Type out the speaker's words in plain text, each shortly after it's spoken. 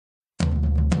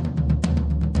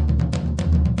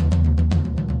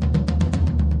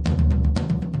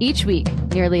Each week,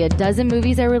 nearly a dozen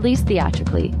movies are released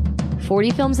theatrically. 40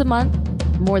 films a month,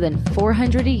 more than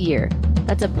 400 a year.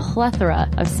 That's a plethora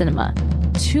of cinema.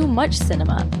 Too much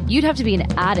cinema. You'd have to be an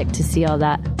addict to see all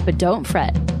that, but don't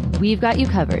fret. We've got you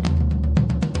covered.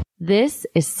 This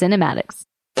is Cinematics.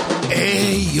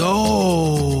 Hey,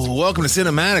 yo! Welcome to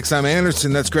Cinematics. I'm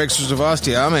Anderson. That's Greg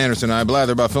Strzavosty. I'm Anderson. I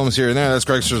blather about films here and there. That's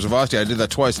Greg Strzavosty. I did that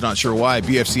twice, not sure why.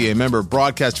 BFCA member,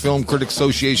 Broadcast Film Critics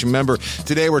Association member.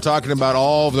 Today we're talking about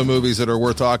all of the movies that are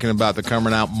worth talking about that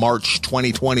coming out March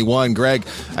 2021. Greg,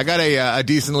 I got a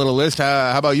decent little list.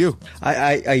 How about you?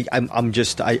 I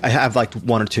have like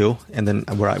one or two, and then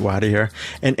we're out of here.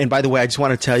 And by the way, I just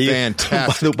want to tell you.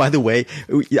 Fantastic. By the way,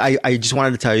 I just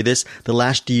wanted to tell you this. The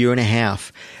last year and a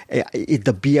half,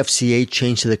 the BFCA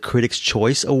changed to the Critics'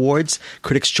 Choice Awards,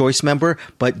 Critics' Choice member,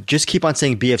 but just keep on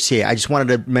saying BFCA. I just wanted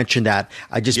to mention that.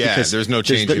 Because there's no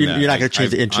change in that. You're not going to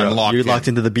change the intro. You're locked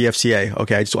into the BFCA.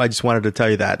 Okay, I just wanted to tell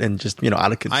you that, and just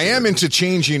out of consideration. I am into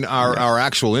changing our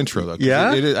actual intro though.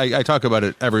 Yeah, I talk about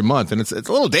it every month, and it's a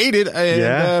little dated.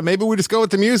 And, maybe we just go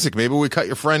with the music. Maybe we cut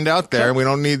your friend out there, and we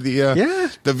don't need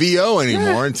the VO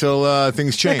anymore until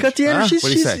things change. Cut Deandra. What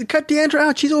do you say? Cut Deandra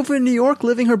out. She's over in New York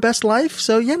living her best life.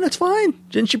 So that's fine.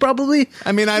 Didn't she probably?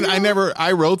 I mean,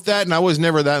 I wrote that, and I was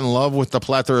never that in love with the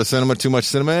plethora of cinema, too much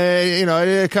cinema.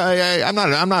 I'm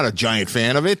not a giant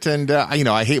fan of it, and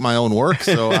I hate my own work,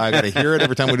 so I got to hear it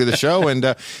every time we do the show, and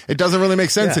it doesn't really make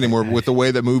sense anymore with the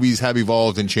way that movies have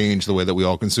evolved and changed the way that we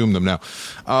all consume them now.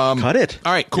 Cut it.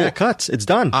 All right, cool. Yeah, cuts. It's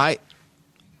done.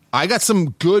 I got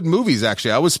some good movies,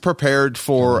 actually. I was prepared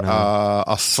for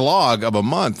a slog of a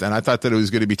month, and I thought that it was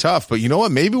going to be tough. But you know what?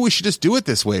 Maybe we should just do it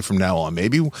this way from now on.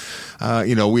 Maybe, we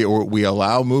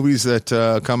allow movies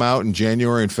that come out in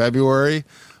January and February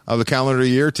of the calendar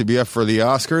year to be up for the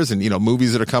Oscars, and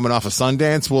movies that are coming off of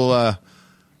Sundance will.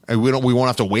 We won't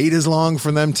have to wait as long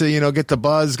for them to get the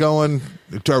buzz going.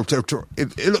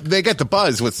 They get the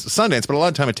buzz with Sundance, but a lot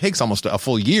of time it takes almost a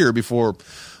full year before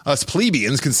us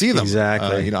plebeians can see them.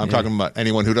 Exactly. I'm talking about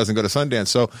anyone who doesn't go to Sundance.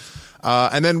 So,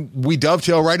 and then we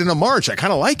dovetail right into March. I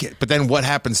kind of like it. But then what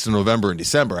happens to November and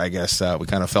December? I guess we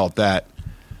kind of felt that.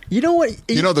 You know what?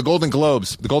 The Golden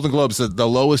Globes. The Golden Globes, the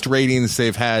lowest ratings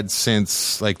they've had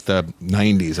since like the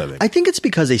 90s, I think. I think it's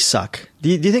because they suck. Do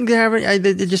you think they have?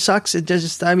 It just sucks. It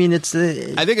just. I mean, it's.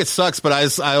 I think it sucks, but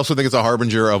I also think it's a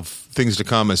harbinger of things to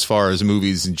come as far as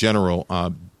movies in general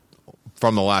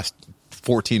from the last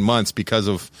 14 months because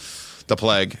of the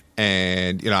plague.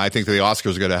 And I think that the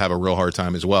Oscars are going to have a real hard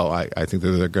time as well. I think that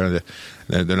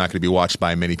they're not going to be watched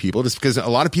by many people, just because a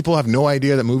lot of people have no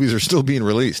idea that movies are still being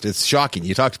released. It's shocking.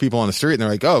 You talk to people on the street and they're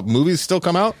like, "Oh, movies still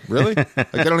come out? Really?"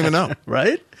 Like they don't even know.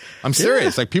 Right? I'm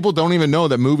serious. Like people don't even know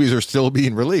that movies are still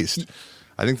being released.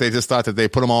 I think they just thought that they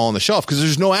put them all on the shelf because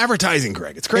there's no advertising,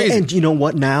 Greg. It's crazy. And you know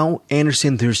what now,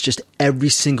 Anderson? There's just every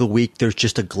single week there's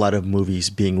just a glut of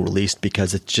movies being released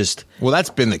because it's just. Well,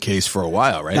 that's been the case for a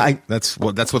while, right? That's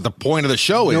what the point of the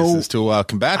show is to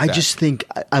combat that. I just think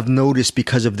I've noticed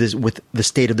because of this with the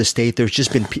state of the state. There's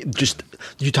just been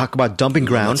you talk about dumping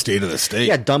ground. State of the state.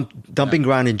 Yeah, dumping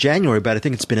ground in January, but I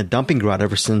think it's been a dumping ground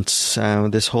ever since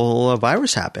this whole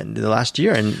virus happened the last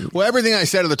year. And well, everything I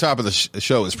said at the top of the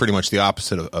show is pretty much the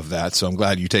opposite of that. So I'm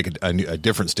glad you take a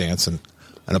different stance and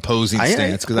an opposing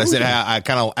stance, because I said I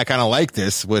kind of like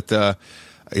this with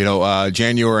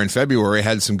January and February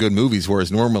had some good movies,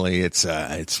 whereas normally it's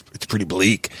pretty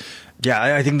bleak.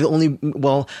 Yeah, I think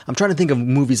I'm trying to think of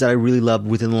movies that I really loved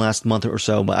within the last month or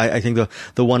so, but I think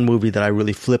the one movie that I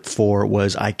really flipped for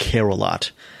was I Care a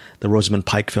Lot, the Rosamund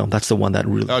Pike film. That's the one that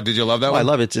really. Oh, did you love that one? I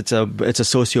love it. It's a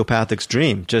sociopathic's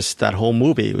dream. Just that whole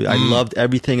movie. I loved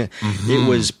everything. Mm-hmm. It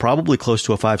was probably close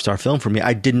to a 5-star film for me.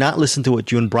 I did not listen to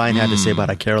what you and Brian had to say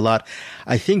about I Care a Lot.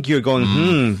 I think you're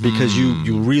going because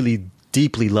you really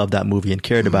deeply loved that movie and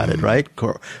cared about it, right?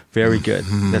 Very good.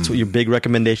 That's what your big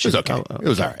recommendation. It was okay. It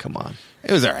was all right. Come on.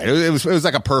 It was all right. It was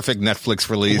like a perfect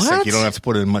Netflix release. What? Like you don't have to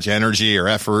put in much energy or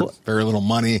effort. Very little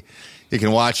money. You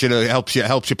can watch it. It helps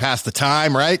you pass the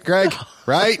time, right, Greg?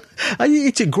 Right?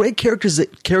 It's a great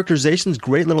characterizations,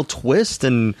 great little twist,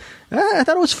 and I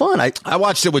thought it was fun. I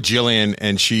watched it with Jillian,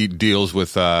 and she deals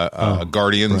with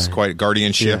guardians, quite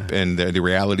guardianship, and the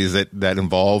realities that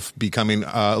involve becoming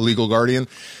a legal guardian.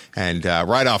 And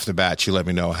right off the bat, she let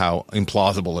me know how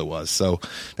implausible it was. So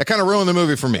that kind of ruined the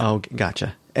movie for me. Oh,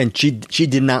 gotcha. And she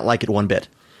did not like it one bit,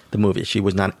 the movie. She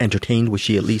was not entertained. Was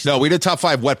she at least? No, we did top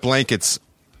 5 wet blankets.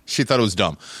 She thought it was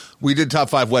dumb. We did top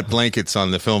 5 wet blankets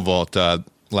on the Film Vault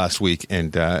last week,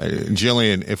 and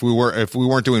Jillian, if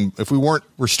we weren't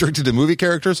restricted to movie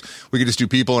characters, we could just do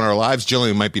people in our lives.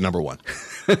 Jillian might be number 1.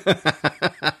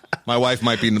 My wife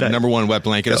might be the number one wet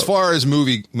blanket as far as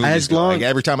movies go. Like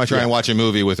every time I try and watch a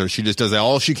movie with her, she just does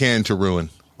all she can to ruin.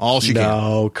 All she can.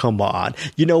 No, come on.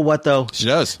 You know what, though? She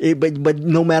does. But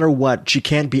no matter what, she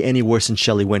can't be any worse than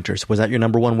Shelley Winters. Was that your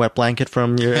number one wet blanket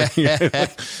from your...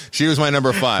 She was my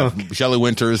number 5. Okay. Shelley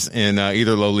Winters in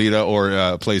either Lolita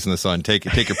or Place in the Sun. Take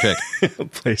your pick.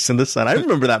 Place in the Sun. I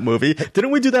remember that movie.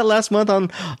 Didn't we do that last month on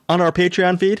our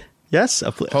Patreon feed? Yes.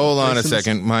 Hold on a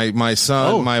second. My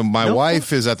son, my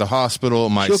wife is at the hospital.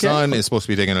 My son is supposed to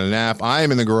be taking a nap. I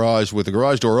am in the garage with the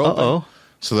garage door open.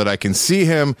 So that I can see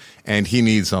him, and he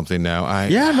needs something now.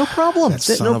 No problem.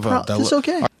 It's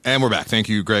okay. And we're back. Thank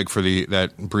you, Greg, for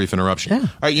that brief interruption. Yeah. All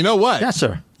right, you know what? Yes,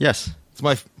 sir. Yes. It's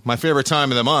my favorite time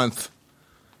of the month,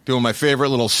 doing my favorite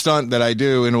little stunt that I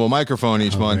do into a microphone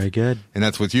each month. Very good. And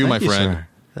that's with you, my friend. Sir.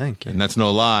 Thank you. And that's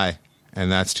no lie.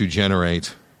 And that's to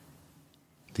generate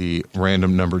the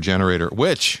random number generator,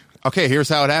 which, okay, here's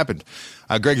how it happened.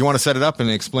 Greg, you want to set it up and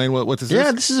explain what this is?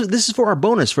 Yeah, this is for our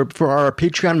bonus. For our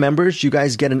Patreon members, you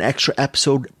guys get an extra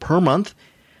episode per month.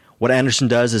 What Anderson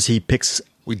does is he picks...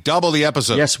 We double the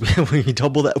episode. Yes, we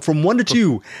double that. From 1 to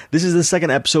 2. This is the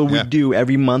second episode we do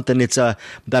every month, and it's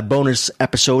that bonus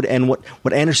episode. And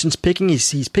what Anderson's picking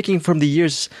is he's picking from the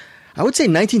years... I would say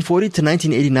 1940 to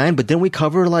 1989, but then we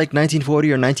cover like 1940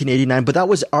 or 1989. But that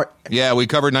was our... Yeah, we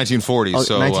covered 1940,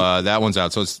 that one's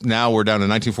out. So now we're down to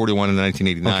 1941 and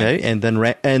 1989. Okay,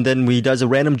 and then he does a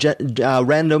random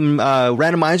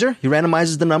randomizer. He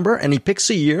randomizes the number, and he picks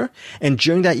a year. And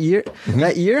during that year,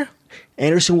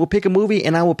 Anderson will pick a movie,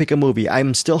 and I will pick a movie.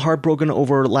 I'm still heartbroken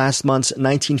over last month's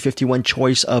 1951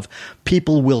 choice of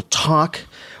People Will Talk,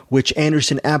 which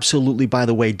Anderson absolutely, by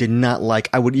the way, did not like.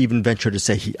 I would even venture to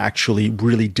say he actually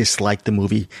really disliked the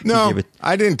movie. No,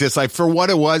 I didn't dislike for what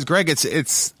it was, Greg.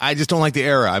 It's. I just don't like the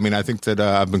era. I mean, I think that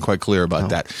I've been quite clear about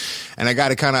that, and I got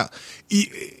to kind of.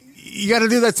 You got to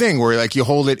do that thing where like you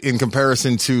hold it in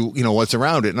comparison to what's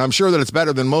around it, and I'm sure that it's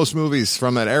better than most movies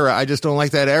from that era. I just don't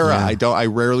like that era. Yeah. I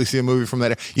rarely see a movie from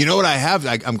that era. You know what I have?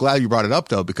 I'm glad you brought it up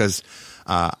though, because.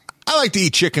 I like to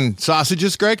eat chicken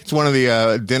sausages, Greg. It's one of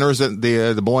the dinners that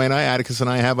the boy and I, Atticus and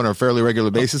I, have on a fairly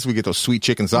regular basis. We get those sweet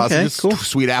chicken sausages, cool.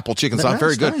 Sweet apple chicken sausage,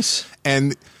 very good. Nice.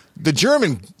 And the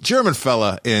German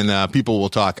fella in People Will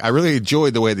Talk, I really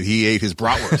enjoyed the way that he ate his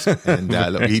bratwurst,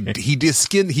 and he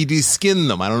de-skinned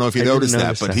them. I don't know if you noticed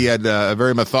that, but he had a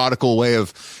very methodical way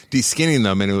of de-skinning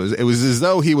them, and it was as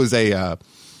though he was a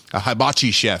hibachi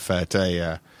chef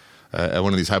at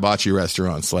one of these hibachi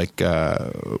restaurants like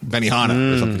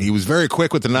Benihana or something. He was very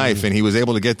quick with the knife, and he was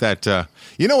able to get that.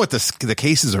 You know what the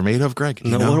cases are made of, Greg?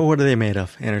 What are they made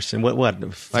of, Anderson?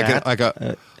 What? Fat? Like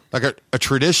a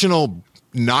traditional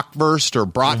knockwurst or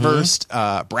bratwurst,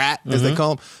 brat as they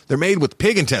call them. They're made with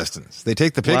pig intestines. They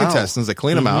take the pig intestines, they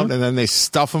clean them out, and then they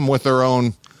stuff them with their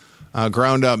own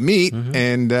ground up meat,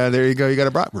 and there you go. You got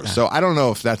a bratwurst. So I don't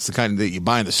know if that's the kind that you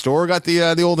buy in the store. Got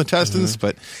the old intestines,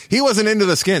 but he wasn't into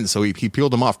the skin, so he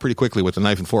peeled them off pretty quickly with a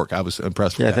knife and fork. I was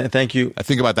impressed with that. Thank you. I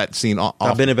think about that scene.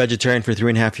 I've been a vegetarian for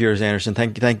 3.5 years, Anderson.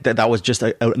 Thank that was just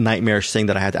a nightmarish thing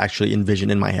that I had to actually envision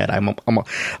in my head. I'm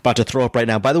about to throw up right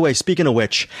now. By the way, speaking of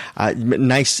which,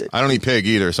 nice. I don't eat pig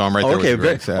either, so I'm right there. Okay,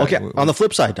 with you, okay. On the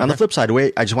flip side,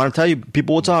 wait. I just want to tell you,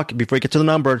 People Will Talk. Before we get to the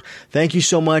number, thank you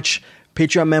so much.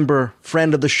 Patreon member,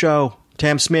 friend of the show,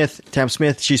 Tam Smith.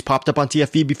 She's popped up on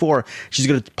TFV before. She's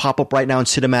going to pop up right now in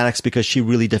Cinematics because she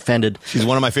really defended. She's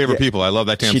one of my favorite people. I love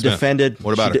that Tam Smith. She defended.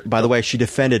 What about her? By the way, she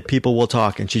defended People Will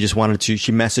Talk, and she just wanted to.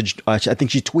 She messaged. I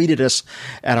think she tweeted us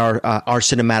at our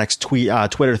Cinematics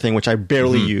Twitter thing, which I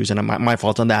barely use, and my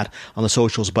fault on that on the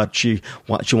socials. But she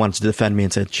wanted to defend me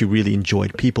and said she really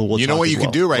enjoyed People Will Talk. You know what you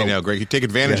could do right now, Greg? You take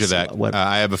advantage of that.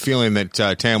 I have a feeling that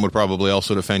Tam would probably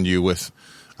also defend you with.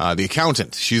 The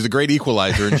accountant. She's a great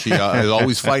equalizer, and she is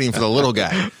always fighting for the little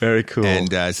guy. Very cool.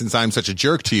 And since I'm such a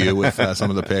jerk to you with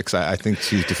some of the picks, I think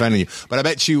she's defending you. But I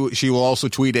bet she will also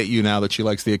tweet at you now that she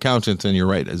likes the accountant, and you're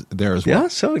right there as well. Yeah,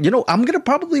 so I'm going to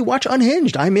probably watch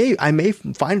Unhinged. I may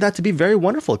find that to be very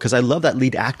wonderful because I love that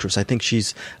lead actress. I think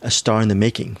she's a star in the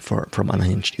making from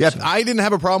Unhinged. Yeah, so. I didn't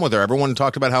have a problem with her. Everyone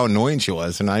talked about how annoying she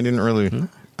was, and I didn't really.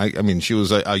 I mean, she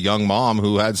was a young mom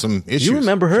who had some issues. You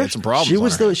remember her? She had some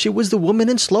problems. She was the woman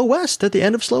in Slow West at the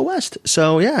end of Slow West.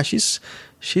 So yeah, she's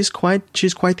quite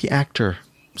the actor.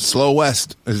 Slow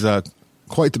West is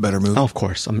quite the better movie. Oh, of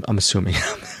course, I'm assuming.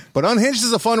 But Unhinged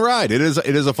is a fun ride. It is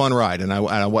a fun ride, and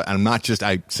I'm not just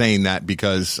saying that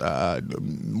because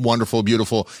wonderful,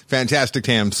 beautiful, fantastic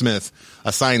Tam Smith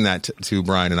assigned that to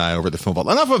Brian and I over the Film Vault.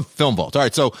 Enough of Film Vault. All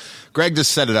right, so Greg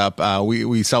just set it up.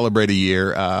 We celebrate a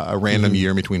year, a random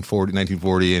year between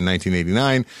 1940 and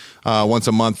 1989, once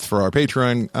a month for our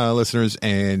Patreon listeners,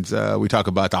 and we talk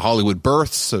about the Hollywood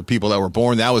births of people that were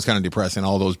born. That was kind of depressing.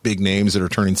 All those big names that are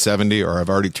turning 70 or have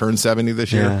already turned 70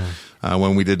 this year. Yeah.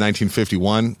 When we did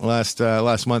 1951 last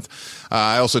month.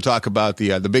 I also talk about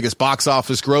the biggest box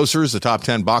office grossers, the top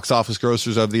 10 box office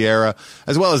grossers of the era,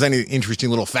 as well as any interesting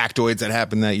little factoids that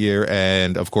happened that year,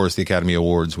 and of course the Academy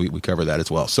Awards. We cover that as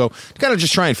well. So kind of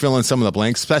just try and fill in some of the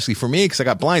blanks, especially for me because I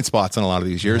got blind spots on a lot of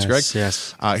these years. Yes, Greg.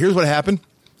 yes. Here's what happened.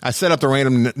 I set up the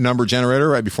random number generator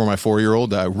right before my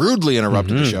 4-year-old rudely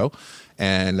interrupted the show.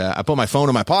 And I put my phone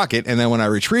in my pocket, and then when I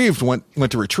went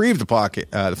to retrieve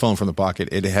the phone from the pocket,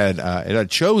 it had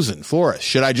chosen for us.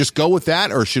 Should I just go with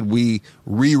that, or should we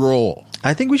re-roll?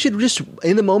 I think we should just,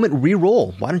 in the moment,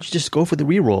 re-roll. Why don't you just go for the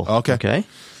re-roll? Okay.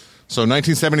 So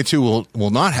 1972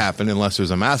 will not happen unless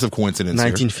there's a massive coincidence.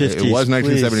 1950s. It was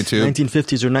 1972.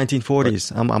 1950s or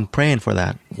 1940s. I'm praying for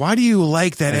that. Why do you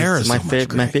like that era It's so my much,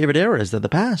 Greg? my favorite era is the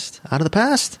past. Out of the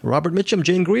past. Robert Mitchum,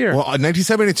 Jane Greer. Well,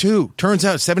 1972. Turns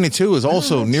out 72 is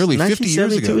also nearly 50 years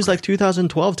ago. 1972 is like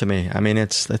 2012 to me. I mean,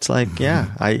 it's like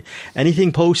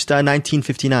anything post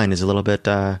 1959 is a little bit.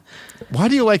 Why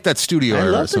do you like that studio I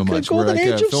era love so the much? Where golden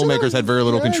age of filmmakers cinema. had very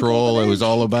little Yeah, control. golden It was age.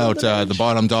 all about Golden the age.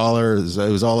 bottom dollar. It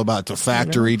was all about the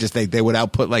factory. Just they would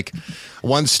output like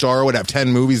one star would have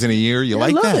 10 movies in a year. You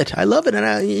like that? I love it.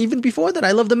 And even before that,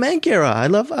 I love the Mank era. I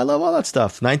love all that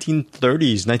stuff.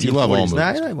 1930s, 1940s. You love all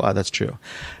movies. Wow, that's true.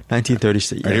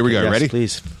 1930s. All right, here we go. Yes, Ready?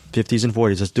 Please. 50s and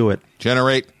 40s. Let's do it.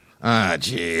 Generate.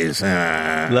 Jeez.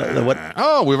 What?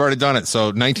 Oh, we've already done it. So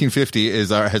 1950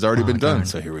 has already been done.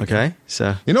 So here we go. Okay.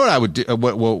 So You know what I would do?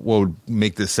 What would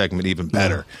make this segment even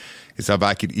better? Is if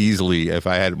I could easily, if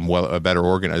I had better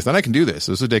organized, then I can do this.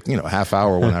 This would take a half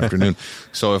hour one afternoon.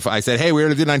 So if I said, "Hey, we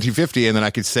already did 1950," and then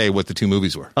I could say what the two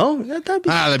movies were. Oh, that'd be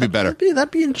better.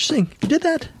 That'd be interesting. You did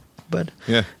that, but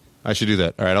Yeah, I should do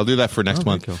that. All right, I'll do that for next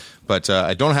month. cool. But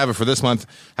I don't have it for this month.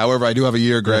 However, I do have a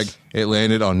year, Greg. Yes. It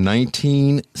landed on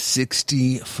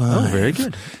 1965. Oh, very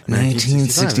good.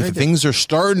 1965. Very good. Things are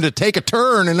starting to take a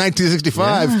turn in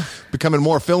 1965, becoming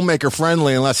more filmmaker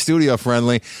friendly and less studio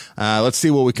friendly. Let's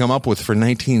see what we come up with for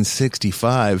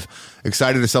 1965.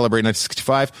 Excited to celebrate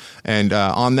 1965. And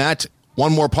on that,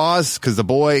 one more pause because the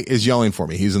boy is yelling for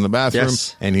me. He's in the bathroom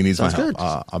and he needs Sounds my help. good.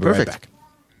 I'll be Perfect. right back.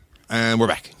 And we're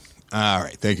back. All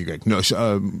right. Thank you, Greg.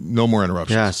 No more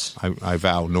interruptions. Yes. I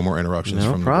vow no more interruptions.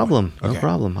 no from problem. The boy. No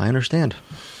problem. I understand.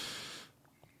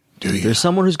 Do you? There's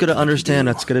someone who's going to understand.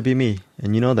 That's going to be me,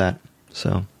 and you know that.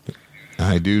 So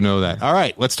I do know that. All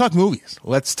right. Let's talk movies.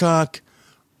 Let's talk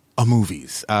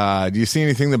movies. Do you see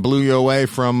anything that blew you away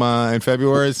from in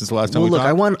February since the last time we look,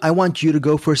 talked? I want you to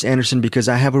go first, Anderson, because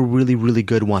I have a really, really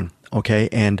good one. Okay,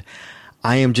 and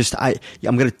I am just I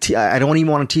don't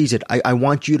even want to tease it. I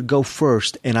want you to go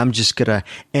first, and I'm just gonna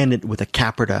end it with a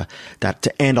capper to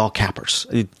end all cappers.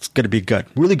 It's gonna be good,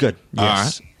 really good.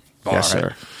 Yes, All yes, right.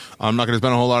 sir. I'm not going to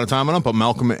spend a whole lot of time on it, but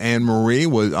Malcolm and Marie,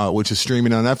 which is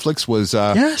streaming on Netflix, was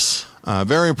Yes.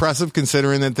 very impressive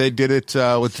considering that they did it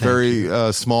with very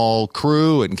small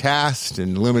crew and cast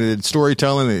and limited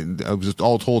storytelling. It was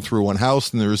all told through one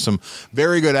house, and there was some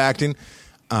very good acting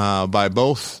by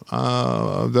both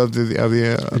of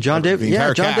the John David, the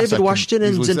entire John cast, David I can Washington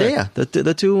and easily say.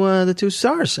 Zendaya, the two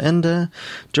stars, and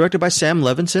directed by Sam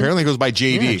Levinson. Apparently, it goes by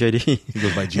JD. Yeah, JD. He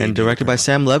goes by JD. And directed by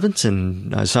Sam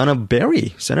Levinson, son of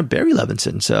Barry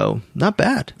Levinson. So not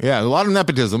bad. Yeah, a lot of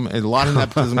nepotism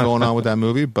going on with that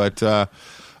movie, but yeah,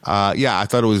 I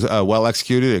thought it was well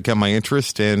executed. It kept my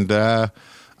interest, and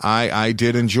I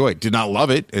did enjoy it. Did not love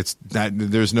it. It's that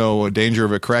there's no danger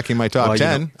of it cracking my top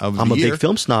 10 of the I'm a year. big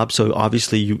film snob, so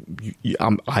obviously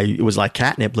it was like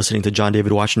catnip listening to John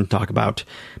David Washington talk about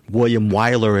William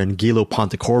Wyler and Guido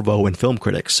Pontecorvo and film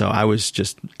critics. So I was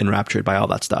just enraptured by all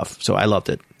that stuff. So I loved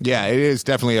it. Yeah, it is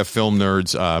definitely a film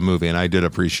nerd's movie, and I did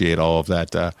appreciate all of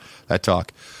that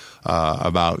talk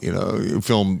about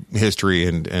film history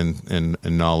and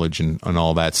knowledge and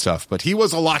all that stuff. But he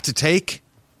was a lot to take.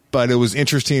 But it was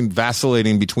interesting,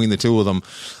 vacillating between the two of them,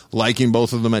 liking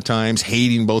both of them at times,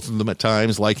 hating both of them at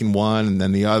times, liking one and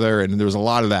then the other. And there was a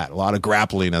lot of that, a lot of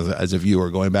grappling as a viewer,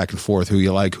 going back and forth, who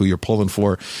you like, who you're pulling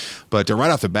for. But right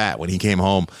off the bat, when he came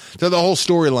home, so the whole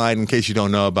storyline, in case you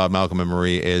don't know about Malcolm and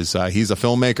Marie, is he's a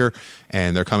filmmaker,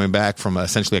 and they're coming back from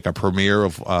essentially like a premiere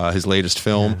of his latest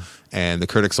film, and the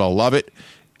critics all love it.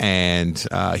 And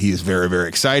he is very, very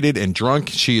excited and drunk.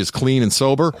 She is clean and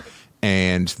sober.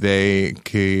 and they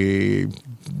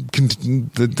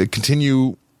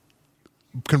continue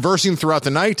conversing throughout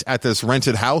the night at this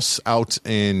rented house out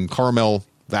in Carmel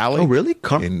Valley. Oh, really?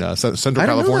 In Central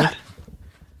California.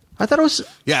 I thought it was.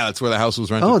 Yeah, that's where the house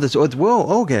was rented. Oh,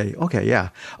 whoa. Okay, yeah.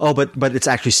 Oh, but it's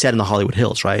actually set in the Hollywood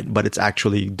Hills, right? But it's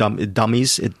actually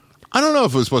dummies. I don't know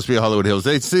if it was supposed to be Hollywood Hills.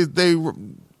 They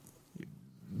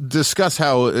discuss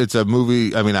how it's a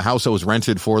movie. I mean, a house that was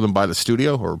rented for them by the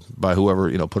studio or by whoever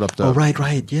put up the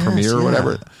right, yes, premiere or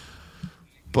whatever.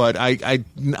 But I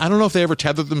don't know if they ever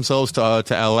tethered themselves to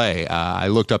L.A. I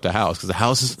looked up the house because the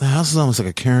house is almost like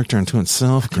a character unto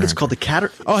itself. I think it's called the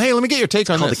Caterpillar. Oh, hey, let me get your take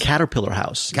on this. It's called the Caterpillar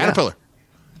House. Caterpillar.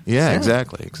 Yeah,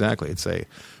 exactly.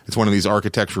 It's one of these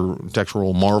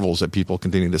architectural marvels that people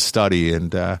continue to study,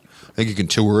 and I think you can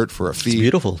tour it for a fee. It's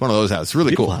beautiful. It's one of those houses. It's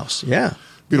really beautiful cool house. Yeah.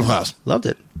 Beautiful house. Loved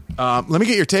it. Let me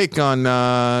get your take on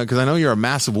because I know you're a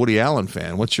massive Woody Allen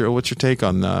fan. What's your take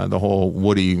on the whole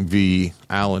Woody v.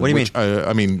 Allen? What do you mean?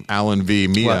 I mean Allen v.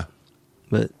 Mia.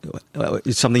 What?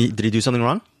 Something? Did he do something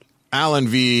wrong? Allen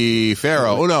v.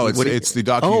 Farrow. Oh no, it's the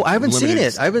docu. Oh, I haven't seen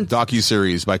it.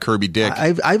 Docu-series by Kirby Dick.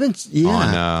 I haven't. Yeah.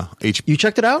 On HBO. You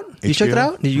checked it out? HBO? You checked it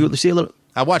out? Did you see a little?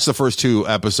 I watched the first 2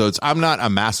 episodes. I'm not a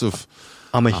massive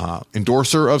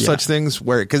endorser of such things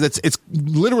because it's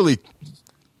literally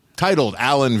titled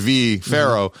Allen v.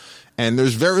 Farrow, and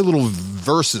there's very little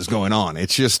verses going on.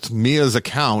 It's just Mia's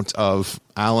account of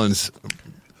Allen's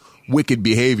wicked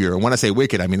behavior. And when I say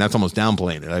wicked, I mean that's almost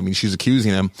downplaying it. I mean she's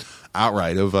accusing him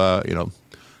outright of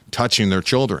touching their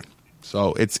children.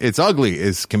 So it's ugly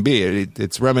as can be.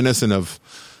 It's reminiscent of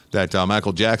that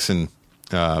Michael Jackson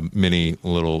mini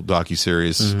little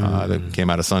docuseries that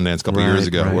came out of Sundance a couple of years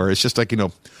ago, where it's just like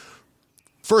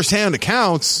firsthand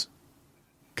accounts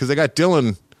because they got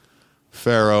Dylan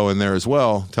Farrow in there as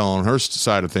well, telling her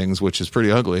side of things, which is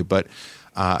pretty ugly. But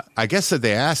I guess that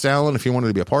they asked Alan if he wanted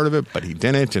to be a part of it, but he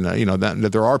didn't. And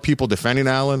that there are people defending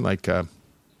Alan, like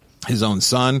his own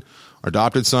son, or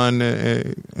adopted son,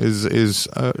 is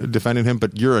defending him.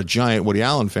 But you're a giant Woody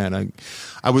Allen fan.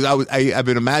 I've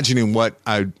been imagining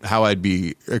how I'd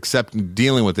be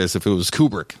dealing with this if it was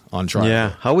Kubrick on trial.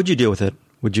 Yeah, how would you deal with it?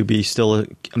 Would you be still a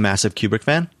massive Kubrick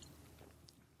fan?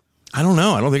 I don't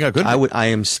know. I don't think I could. I would. I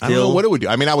am still. I don't know what it would do.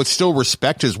 I mean, I would still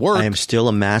respect his work. I am still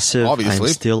a massive. Obviously,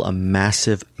 I'm still a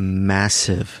massive,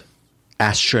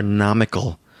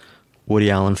 astronomical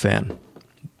Woody Allen fan.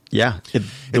 Yeah,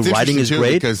 the writing is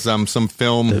great because some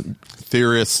film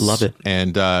theorists love it,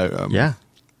 and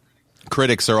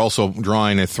critics are also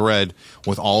drawing a thread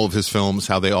with all of his films,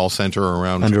 how they all center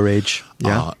around underage,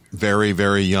 very,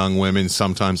 very young women,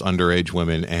 sometimes underage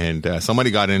women, and somebody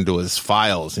got into his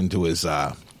files, into his.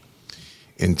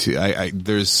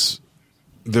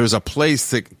 There's a place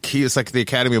that it's like the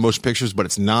Academy of Motion Pictures, but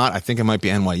it's not. I think it might be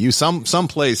NYU. Some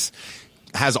place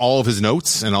has all of his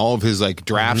notes and all of his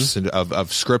drafts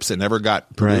of scripts that never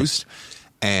got produced,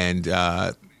 and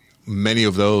many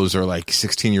of those are like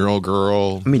 16-year-old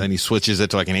girl. Then he switches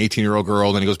it to like an 18-year-old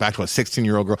girl. Then he goes back to a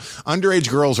 16-year-old girl. Underage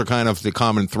girls are kind of the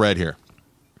common thread here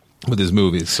with his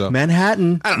movies. So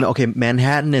Manhattan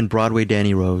and Broadway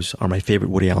Danny Rose are my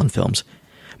favorite Woody Allen films.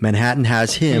 Manhattan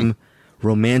has him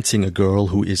romancing a girl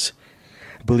who is,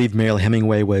 I believe Mariel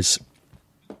Hemingway was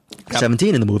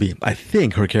 17 in the movie. I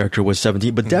think her character was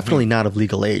 17, but definitely not of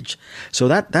legal age. So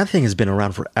that thing has been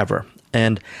around forever.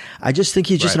 And I just think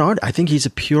he's just an artist. I think he's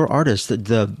a pure artist.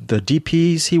 The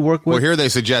DPs he worked with. Well, here they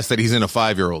suggest that he's into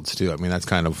 5-year-olds too. I mean, that's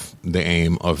kind of the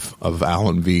aim of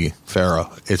Allen v.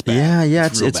 Farrow. It's bad. Yeah,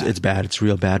 it's bad. It's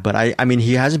real bad. But I mean,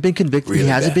 he hasn't been convicted.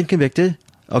 Really been convicted.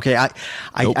 Okay,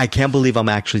 I can't believe I'm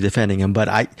actually defending him,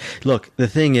 but look, the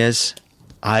thing is,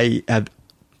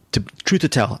 truth to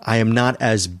tell, I am not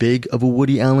as big of a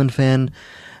Woody Allen fan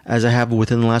as I have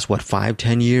within the last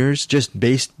 5-10 years, just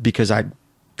because I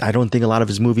don't think a lot of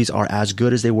his movies are as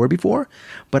good as they were before.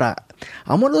 But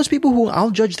I'm one of those people who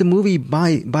I'll judge the movie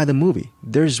by the movie.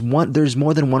 There's more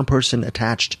than one person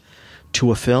attached to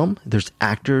a film. There's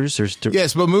actors.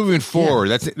 Yes, but moving forward,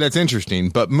 that's interesting.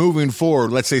 But moving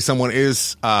forward, let's say someone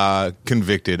is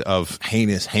convicted of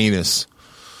heinous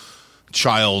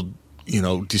child,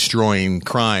 destroying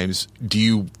crimes.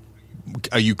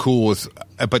 Are you cool with?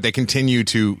 But they continue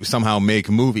to somehow make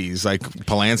movies, like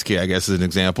Polanski, I guess, is an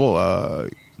example.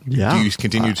 Do you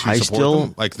continue to support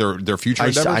them, like their future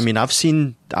endeavors? I mean, I've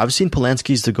seen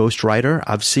Polanski's The Ghost Rider.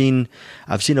 I've seen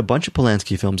a bunch of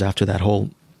Polanski films after that whole.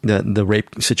 The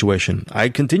rape situation. I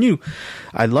continue.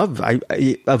 As of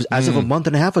a month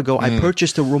and a half ago, I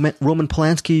purchased a Roman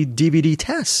Polanski DVD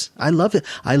test. I love it.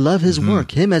 I love his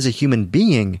work. Him as a human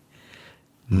being.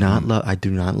 I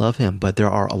do not love him. But there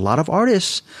are a lot of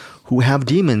artists who have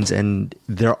demons, and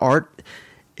their art,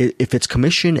 if it's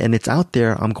commissioned and it's out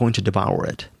there, I'm going to devour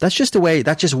it. That's just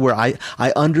where I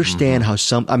understand how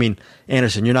some, I mean,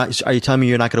 Anderson, are you telling me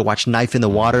you're not going to watch Knife in the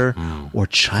Water or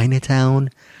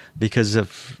Chinatown because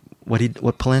of what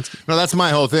Polanski? No, that's my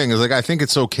whole thing, is like, I think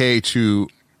it's okay to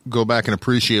go back and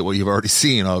appreciate what you've already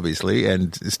seen, obviously,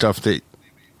 and stuff that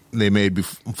they made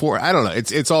before. I don't know.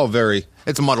 It's all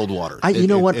it's muddled water.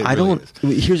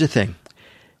 Here's the thing.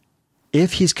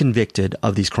 If he's convicted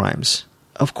of these crimes,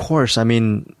 of course, I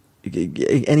mean,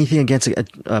 anything against a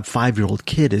 5-year-old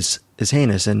kid is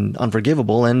heinous and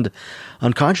unforgivable and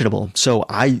unconscionable. So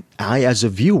I, as a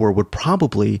viewer, would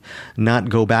probably not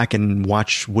go back and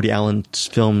watch Woody Allen's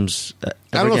films. I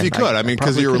don't know if you could. I mean,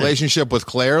 because of your relationship with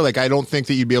Claire, like, I don't think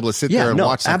that you'd be able to sit there and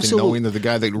watch something knowing that the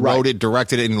guy that wrote it,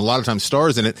 directed it, and a lot of times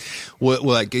stars in it,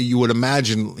 like, you would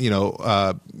imagine,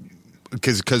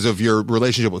 because of your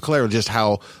relationship with Claire, just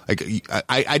how, like,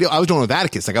 I was doing with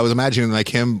Atticus. Like, I was imagining, like,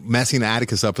 him messing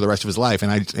Atticus up for the rest of his life,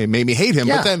 and it made me hate him.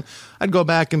 Yeah. But then I'd go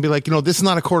back and be like, this is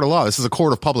not a court of law. This is a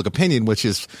court of public opinion, which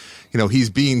is, he's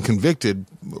being convicted,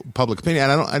 public opinion.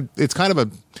 And it's kind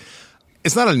of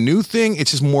it's not a new thing.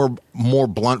 It's just more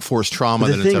blunt force trauma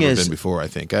than it's ever been before, I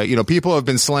think. People have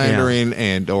been slandering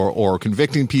and or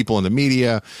convicting people in the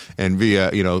media and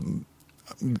via,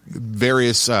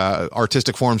 various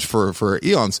artistic forms for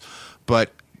eons,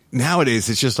 but nowadays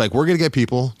it's just like, we're going to get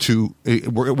people to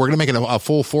we're going to make a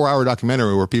full 4-hour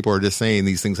documentary where people are just saying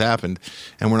these things happened,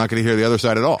 and we're not going to hear the other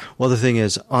side at all. Well, the thing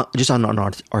is, just on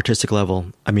an artistic level,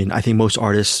 I mean, I think most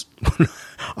artists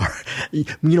are,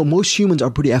 most humans are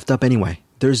pretty effed up anyway.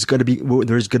 There's going to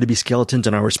be skeletons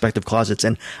in our respective closets,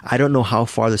 and I don't know how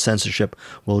far the censorship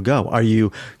will go. Are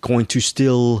you going to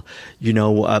still,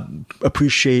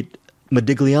 appreciate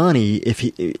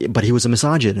Modigliani but he was a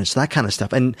misogynist, that kind of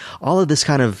stuff, and all of this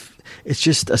kind of, it's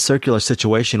just a circular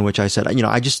situation, which I said,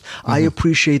 I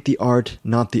appreciate the art,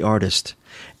 not the artist.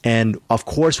 And of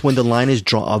course, when the line is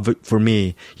drawn, for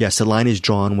me, yes, the line is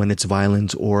drawn when it's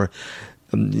violence or,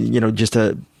 just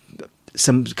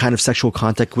some kind of sexual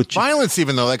contact with violence,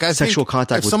 even though, like, I sexual think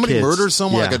contact if with somebody kids. murders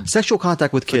someone, like sexual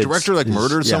contact with kids, a director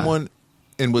murdered someone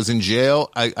and was in jail,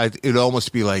 it'd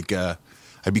almost be like,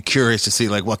 I'd be curious to see,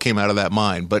 like, what came out of that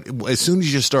mind. But as soon as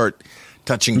you just start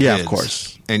touching kids, of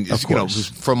course, and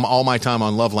from all my time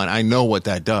on Loveline, I know what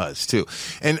that does too.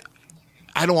 And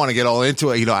I don't want to get all into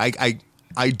it.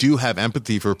 I do have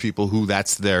empathy for people who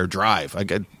that's their drive. I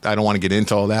don't want to get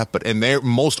into all that, but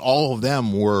most all of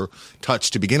them were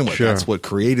touched to begin with. Sure. That's what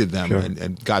created them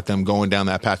and got them going down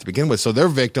that path to begin with. So they're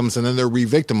victims, and then they're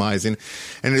re-victimizing,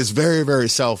 and it's very, very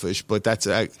selfish. But that's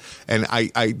and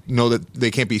I know that they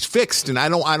can't be fixed, and I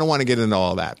don't want to get into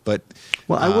all that. But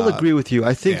I will agree with you.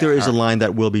 I think there is a line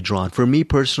that will be drawn. For me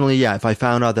personally, if I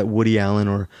found out that Woody Allen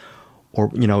or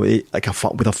with a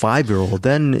 5-year-old,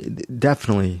 then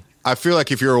definitely. I feel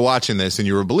like if you were watching this and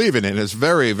you were believing it, it's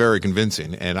very, very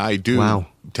convincing. And I do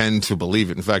tend to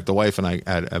believe it. In fact, the wife and I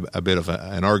had a bit of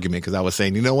an argument because I was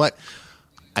saying, you know what?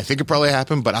 I think it probably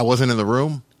happened, but I wasn't in the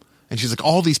room. And she's like,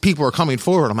 all these people are coming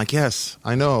forward. I'm like, yes,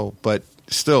 I know. But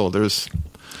still, there's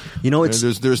a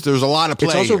lot of play.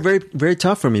 It's also here. very, very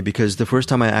tough for me because the first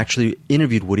time I actually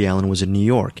interviewed Woody Allen was in New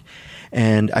York.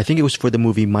 And I think it was for the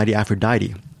movie Mighty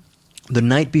Aphrodite. The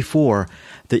night before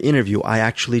the interview, I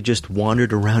actually just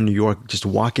wandered around New York, just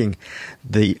walking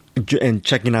and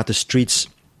checking out the streets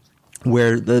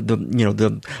where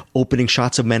the opening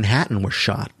shots of Manhattan were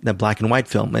shot, that black and white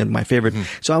film, and my favorite.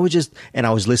 So I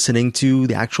was listening to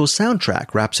the actual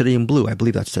soundtrack, Rhapsody in Blue. I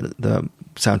believe that's the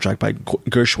soundtrack by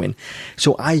Gershwin.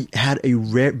 So I had a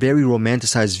very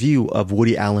romanticized view of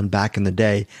Woody Allen back in the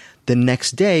day. The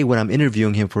next day, when I'm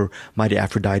interviewing him for Mighty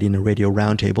Aphrodite in a radio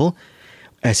roundtable,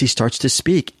 as he starts to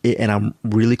speak, and I'm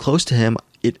really close to him,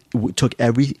 it took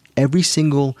every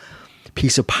single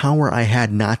piece of power I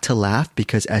had not to laugh,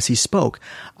 because as he spoke,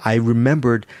 I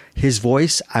remembered his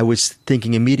voice. I was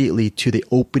thinking immediately to the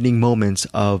opening moments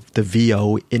of the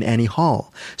VO in Annie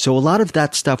Hall. So a lot of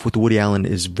that stuff with Woody Allen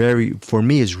is for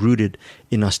me, is rooted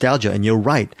in nostalgia. And you're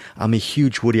right, I'm a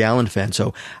huge Woody Allen fan.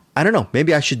 So I don't know,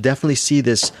 maybe I should definitely see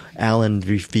this Allen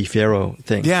v. Farrow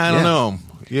thing. Yeah, I don't know.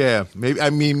 Yeah, maybe. I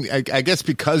mean, I guess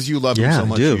because you love him so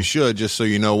much, you should, just so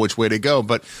you know which way to go.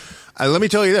 But let me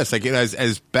tell you this: like,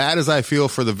 as bad as I feel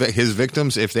for his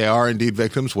victims, if they are indeed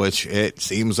victims, which it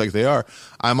seems like they are,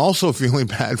 I'm also feeling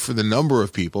bad for the number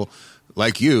of people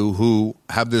like you who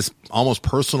have this almost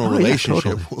personal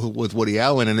relationship with Woody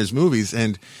Allen and his movies,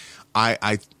 and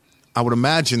I would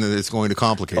imagine that it's going to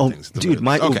complicate things. Dude,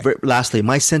 lastly,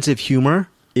 my sense of humor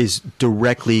is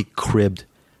directly cribbed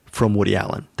from Woody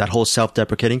Allen. That whole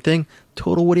self-deprecating thing,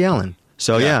 total Woody Allen.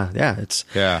 So it's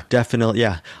definitely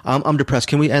I'm depressed.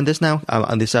 Can we end this now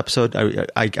on this episode?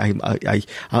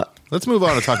 Let's move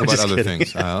on and talk about other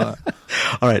things. All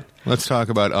right, let's talk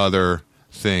about other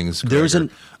things. What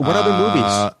other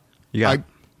movies? You got?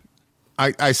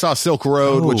 I saw Silk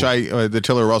Road, which the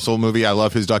Tiller Russell movie. I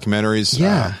love his documentaries.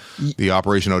 Yeah. The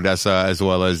Operation Odessa, as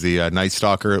well as the Night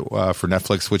Stalker for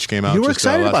Netflix, which came out. You were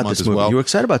excited about this movie. Well. You were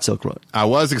excited about Silk Road. I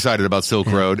was excited about Silk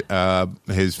Road.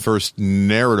 His first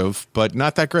narrative, but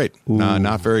not that great.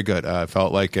 Not very good.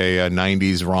 Felt like a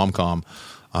 90s rom-com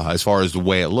as far as the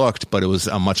way it looked, but it was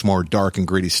a much more dark and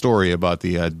gritty story about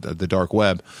the dark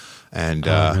web. And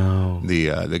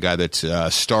the guy that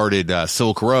started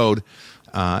Silk Road.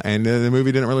 And the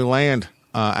movie didn't really land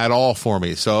at all for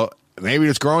me. So maybe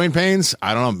it's growing pains.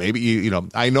 I don't know. Maybe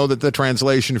I know that the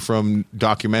translation from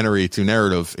documentary to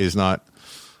narrative is not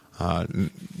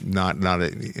an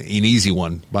easy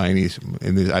one by any.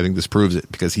 And I think this proves it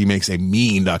because he makes a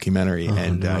mean documentary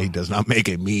he does not make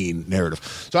a mean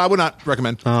narrative. So I would not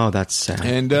recommend. Oh, that's sad.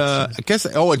 And I guess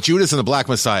and Judas and the Black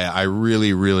Messiah. I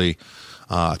really, really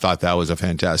thought that was a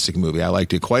fantastic movie. I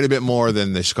liked it quite a bit more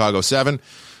than the Chicago 7.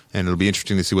 And it'll be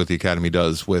interesting to see what the Academy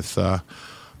does with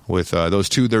those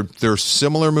two. They're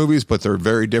similar movies, but they're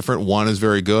very different. One is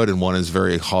very good, and one is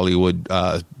very Hollywood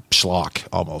schlock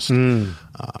almost.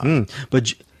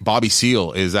 But Bobby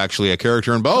Seale is actually a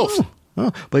character in both.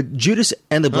 But Judas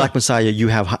and the Black Messiah, you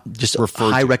have just a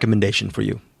high recommendation for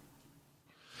you.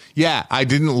 Yeah, I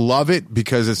didn't love it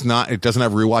because it doesn't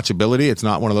have rewatchability. It's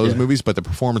not one of those movies, but the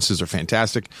performances are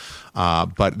fantastic.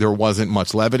 But there wasn't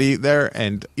much levity there.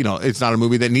 And, it's not a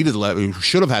movie that needed levity,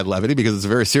 should have had levity because it's a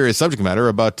very serious subject matter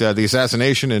about the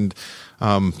assassination and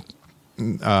the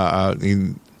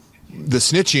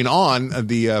snitching on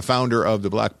the founder of the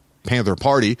Black Panther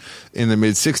Party in the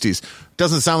mid-'60s.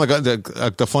 Doesn't sound like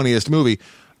the funniest movie.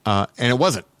 And it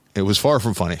wasn't. It was far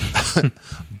from funny.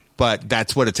 But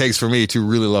that's what it takes for me to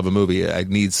really love a movie. I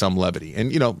need some levity.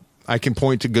 And, I can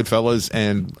point to Goodfellas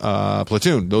and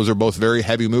Platoon. Those are both very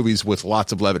heavy movies with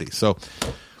lots of levity. So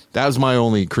that was my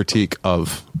only critique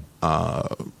of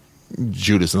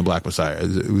Judas and the Black Messiah.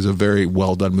 It was a very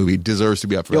well-done movie. Deserves to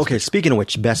be up for Okay, speaking of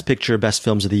which, Best Picture, Best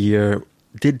Films of the Year.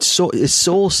 Is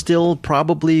Soul still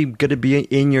probably going to be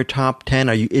in your top 10?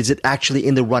 Is it actually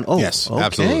in the run? Oh, yes,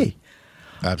 okay.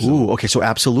 Absolutely. Ooh, okay, so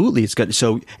absolutely it's good.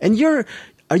 So, and you're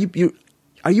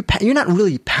not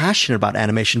really passionate about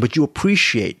animation, but you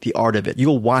appreciate the art of it.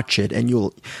 You'll watch it and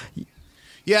you'll.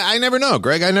 Yeah, I never know,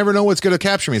 Greg. I never know what's going to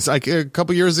capture me. It's like a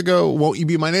couple years ago, Won't You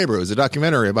Be My Neighbor? It was a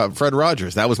documentary about Fred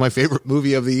Rogers. That was my favorite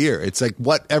movie of the year. It's like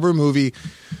whatever movie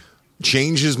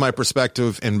changes my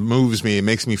perspective and moves me and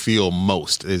makes me feel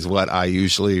most is what I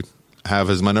usually have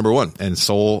as my number one. And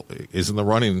Soul is in the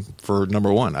running for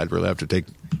number one. I'm going to have to take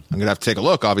a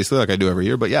look, obviously, like I do every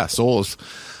year. But yeah, Soul is.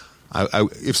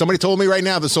 If somebody told me right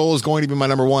now the Soul is going to be my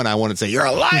number one, I wouldn't say you're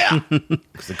a liar.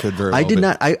 Because it could very well I did be.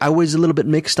 not. I was a little bit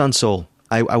mixed on Soul.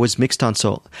 I was mixed on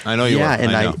Soul. I know you were.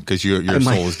 And I know because your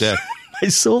soul is dead. My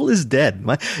soul is dead.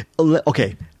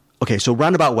 Okay. So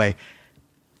roundabout way.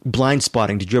 Blind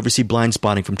Spotting. Did you ever see Blind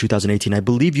Spotting from 2018? I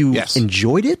believe you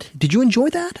enjoyed it. Did you enjoy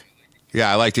that? Yeah,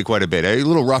 I liked it quite a bit. A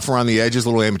little rough around the edges, a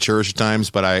little amateurish at times,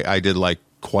 but I did like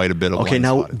quite a bit of. Okay,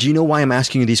 now do you know why I'm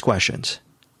asking you these questions?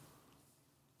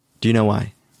 Do you know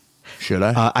why? Should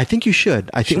I? I think you should.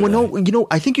 I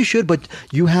think you should, but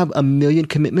you have a million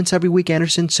commitments every week,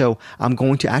 Anderson, so I'm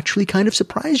going to actually kind of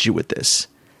surprise you with this.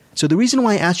 So the reason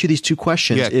why I asked you these two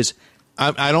questions is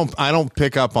I don't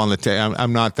pick up on the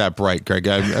I'm not that bright, Greg.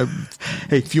 A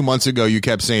few months ago, you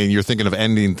kept saying you're thinking of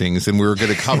ending things, and we were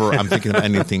going to cover I'm thinking of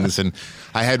ending things, and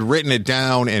I had written it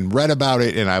down and read about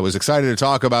it, and I was excited to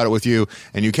talk about it with you,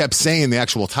 and you kept saying the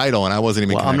actual title, and I wasn't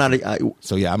even. Well, I'm not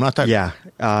that. Yeah,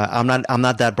 I'm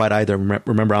not that bright either.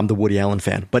 Remember, I'm the Woody Allen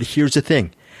fan. But here's the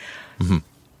thing. Mm-hmm.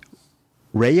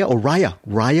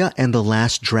 Raya and the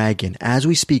Last Dragon. As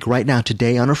we speak right now,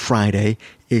 today on a Friday,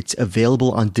 it's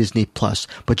available on Disney Plus.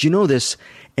 But you know this,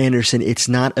 Anderson, it's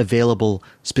not available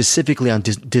specifically on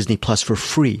Disney Plus for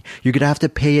free. You're gonna have to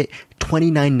pay it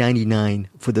 $29.99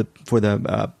 for the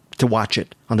to watch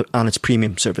it on its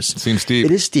premium service. It seems steep.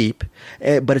 It is steep,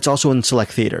 but it's also in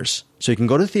select theaters. So you can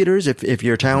go to theaters if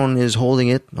your town is holding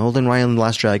Raya and the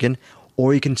Last Dragon.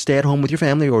 Or you can stay at home with your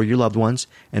family or your loved ones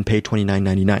and pay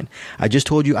 $29.99. I just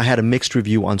told you I had a mixed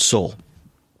review on Soul.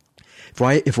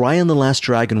 If Raya and the Last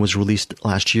Dragon was released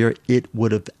last year, it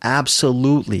would have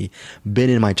absolutely been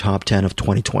in my top 10 of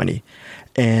 2020.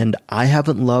 And I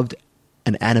haven't loved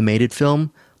an animated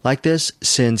film like this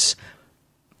since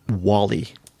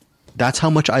WALL-E. That's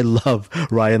how much I love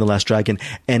Raya and the Last Dragon.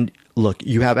 And look,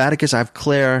 you have Atticus, I have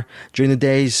Claire during the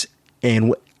days,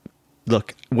 and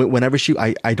look, whenever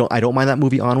I don't mind that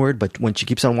movie Onward, but when she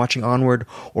keeps on watching Onward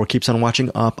or keeps on watching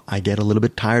Up, I get a little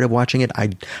bit tired of watching it.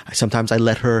 Sometimes I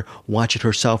let her watch it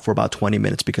herself for about 20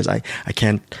 minutes because I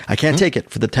can't take it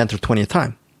for the 10th or 20th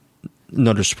time.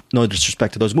 No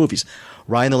disrespect to those movies.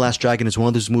 Raya and the Last Dragon is one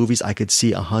of those movies I could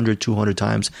see 100, 200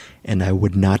 times and I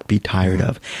would not be tired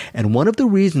of. And one of the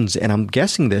reasons, and I'm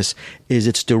guessing this, is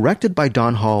it's directed by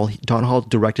Don Hall. Don Hall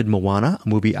directed Moana, a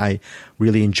movie I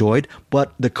really enjoyed,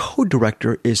 but the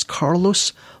co-director is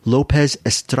Carlos Lopez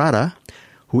Estrada,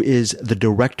 who is the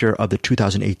director of the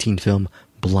 2018 film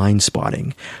Blind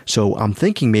Spotting. So I'm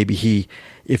thinking maybe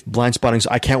if Blind Spotting,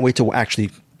 I can't wait to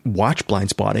actually watch Blind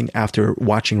Spotting after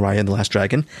watching Raya and the Last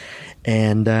Dragon.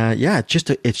 And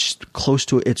it's close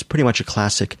to, it's pretty much a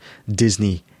classic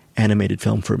Disney animated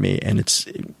film for me. And it's,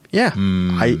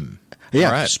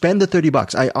 Right. Spend the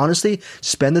 $30. I honestly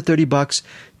spend the $30.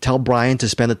 Tell Brian to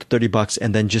spend the $30,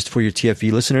 and then just for your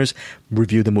TFV listeners,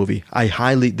 review the movie.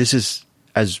 This is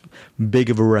as big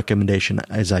of a recommendation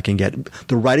as I can get.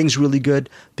 The writing's really good.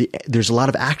 There's a lot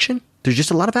of action. There's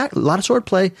just a lot of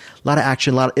swordplay, a lot of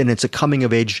action, and it's a coming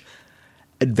of age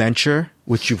adventure,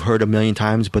 which you've heard a million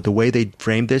times. But the way they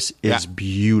framed this is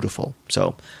beautiful.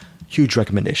 So, huge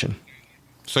recommendation.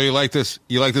 So you like this?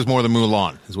 You like this more than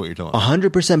Mulan? Is what you're telling me?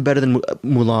 100% better than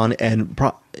Mulan, and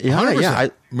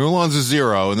Mulan's a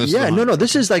 0, and this. Yeah, no.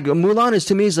 This is like Mulan is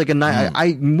to me is like a 9.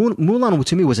 Mulan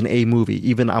to me was an A movie.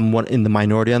 Even I'm in the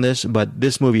minority on this, but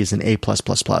this movie is an A+++.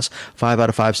 5 out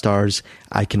of 5 stars.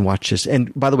 I can watch this.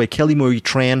 And by the way, Kelly Marie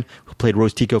Tran, who played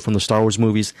Rose Tico from the Star Wars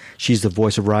movies, she's the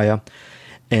voice of Raya,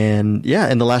 and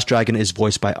The Last Dragon is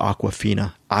voiced by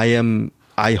Awkwafina.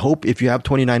 I hope if you have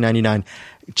 $29.99,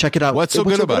 check it out. What's so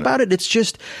good about it? It's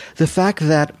just the fact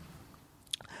that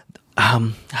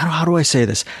how do I say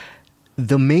this?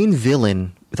 The main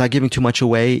villain, without giving too much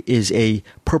away, is a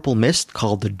purple mist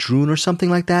called the Droon or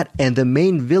something like that. And the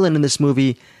main villain in this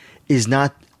movie is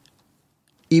not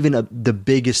even the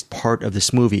biggest part of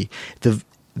this movie. The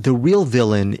real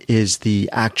villain is the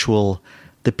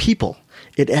people.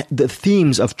 The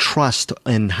themes of trust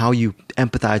and how you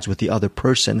empathize with the other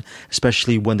person,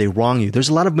 especially when they wrong you. There's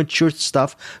a lot of mature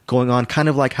stuff going on, kind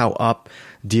of like how Up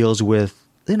deals with,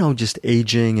 just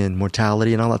aging and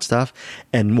mortality and all that stuff.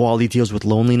 And WALL-E deals with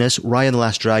loneliness. Raya and the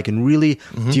Last Dragon really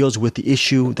deals with the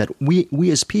issue that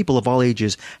we as people of all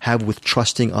ages have with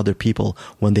trusting other people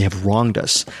when they have wronged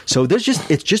us. So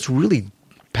it's just really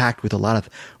packed with a lot of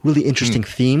really interesting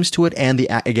themes to it. And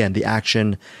the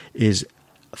action is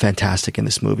fantastic in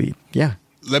this movie. Yeah.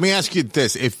 Let me ask you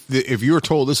this: if you were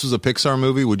told this was a Pixar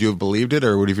movie, would you have believed it,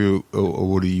 or would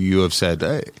you have said,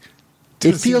 "Hey"?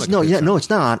 It feels no, it's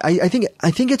not. I think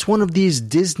it's one of these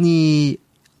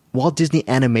Walt Disney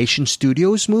Animation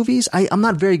Studios movies. I'm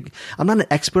not an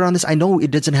expert on this. I know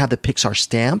it doesn't have the Pixar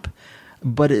stamp,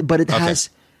 but it has.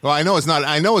 Well, I know it's not a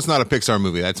Pixar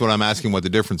movie. That's what I'm asking what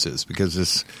the difference is, because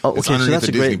it's underneath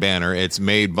the Disney banner. It's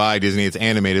made by Disney. It's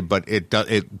animated, but it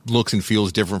looks and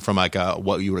feels different from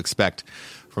what you would expect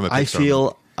from a Pixar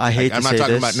movie. I'm not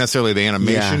talking about necessarily the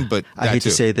animation, but I hate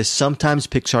to say this. Sometimes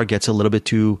Pixar gets a little bit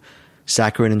too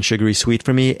saccharine and sugary sweet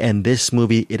for me, and this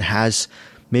movie, it has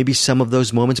maybe some of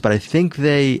those moments, but I think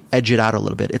they edge it out a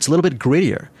little bit. It's a little bit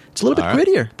grittier. It's a little bit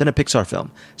grittier than a Pixar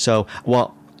film. So,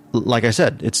 like I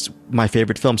said, it's my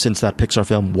favorite film since that Pixar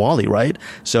film, WALL-E, right?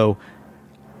 So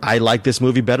I like this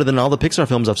movie better than all the Pixar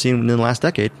films I've seen in the last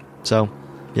decade. So,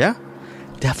 yeah,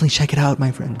 definitely check it out,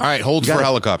 my friend. All right, hold for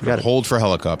helicopter. Hold for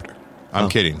helicopter. I'm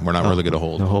kidding. We're not really going to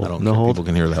hold. No hold. I don't think people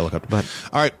can hear the helicopter. But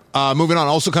all right, moving on.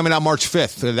 Also coming out March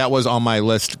 5th. That was on my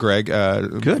list, Greg.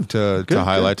 Good to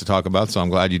highlight, to talk about. So I'm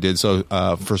glad you did so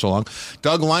for so long.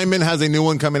 Doug Lineman has a new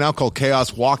one coming out called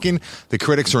Chaos Walking. The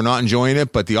critics are not enjoying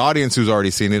it, but the audience who's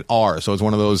already seen it are. So it's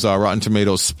one of those Rotten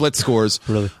Tomatoes split scores.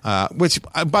 Really? Which,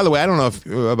 by the way, I don't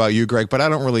know about you, Greg, but I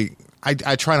don't really.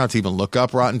 I try not to even look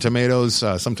up Rotten Tomatoes.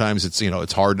 Sometimes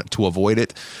it's hard to avoid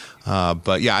it.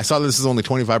 But yeah, I saw this is only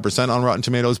 25% on Rotten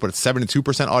Tomatoes, but it's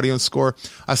 72% audience score.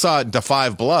 I saw Da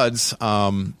 5 Bloods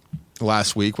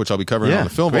last week, which I'll be covering on the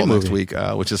Film Vault next week,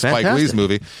 which is Spike Lee's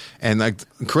movie, and like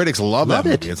critics love that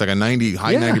movie. It's like a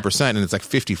 90%, and it's like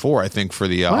 54, I think, for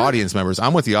the audience members.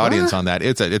 I'm with the audience on that.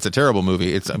 It's a terrible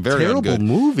movie. It's a very terrible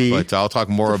movie, but I'll talk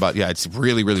more about. Yeah, it's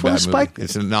really bad movie.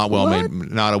 It's not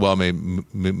a well-made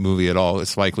movie at all.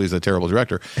 Spike Lee's a terrible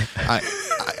director.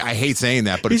 I hate saying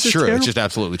that, but it's true. It's just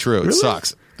absolutely true. Really? It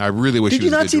sucks. I really wish. Did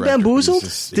you not see Bamboozled?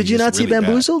 Did you not see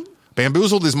Bamboozled?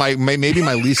 Bamboozled is maybe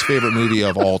my least favorite movie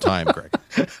of all time, Greg.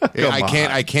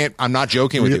 I can't. I'm not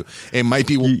joking with you. It might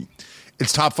be.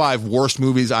 It's top 5 worst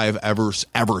movies I have ever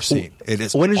seen. It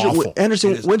is awful.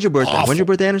 Anderson, when's your birthday? Awful. When's your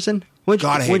birthday, Anderson? God,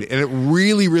 I hate it. And it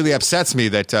really, really upsets me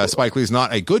that Spike Lee is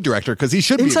not a good director because he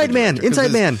should be Inside a good Man. director,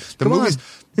 Inside Man. The Come movies, on.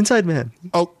 Inside Man.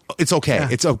 Oh, it's okay.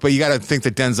 Yeah. But you got to think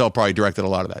that Denzel probably directed a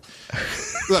lot of that.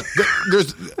 Look,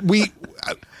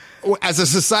 as a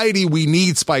society, we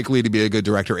need Spike Lee to be a good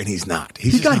director, and he's not.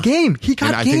 He got game. He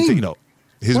got game. I think that,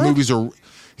 his movies are.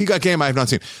 He got game. I have not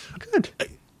seen. Good.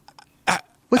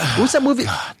 What's that movie?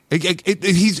 God.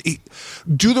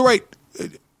 Do the right.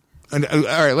 All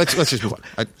right, let's just move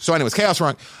on. So, anyways, Chaos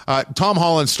Walking. Tom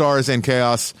Holland stars in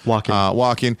Chaos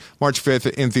Walking. March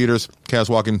 5th in theaters. Chaos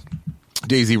Walking.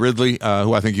 Daisy Ridley,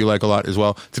 who I think you like a lot as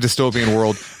well. It's a dystopian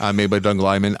world made by Doug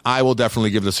Liman. I will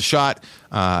definitely give this a shot.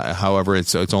 However,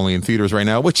 it's only in theaters right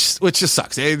now, which just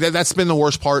sucks. That's been the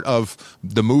worst part of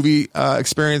the movie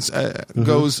experience.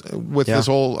 Goes with this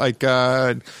whole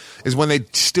is when they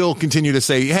still continue to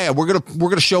say, "Hey, we're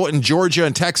gonna show it in Georgia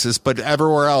and Texas, but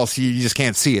everywhere else you just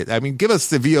can't see it." I mean, give us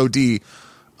the VOD,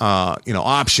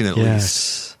 option at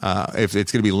least if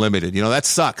it's gonna be limited. That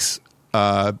sucks.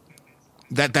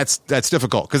 That's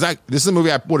difficult because this is a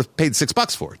movie I would have paid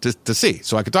 $6 for to see,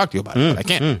 so I could talk to you about it, but I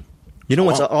can't. You know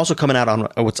what's also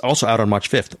out on March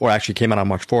 5th, or actually came out on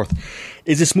March 4th,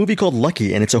 is this movie called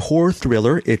Lucky, and it's a horror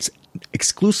thriller. It's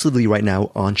exclusively right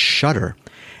now on Shudder.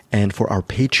 And for our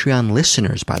Patreon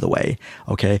listeners, by the way,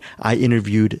 okay, I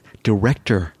interviewed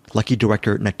Lucky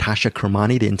director Natasha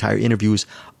Kermani. The entire interview's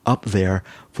up there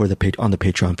on the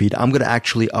Patreon feed. I'm going to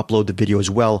actually upload the video as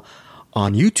well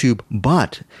on YouTube,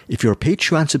 but if you're a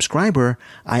Patreon subscriber,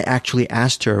 I actually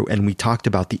asked her and we talked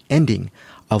about the ending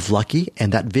of Lucky,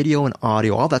 and that video and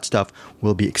audio, all that stuff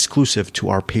will be exclusive to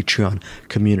our Patreon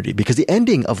community, because the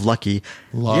ending of Lucky,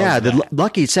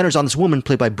 Lucky centers on this woman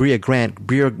played by Brea Grant.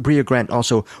 Brea Grant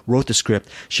also wrote the script.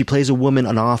 She plays a woman,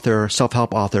 an author,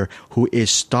 self-help author, who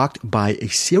is stalked by a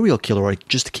serial killer, or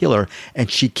just a killer, and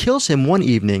she kills him one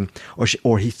evening, or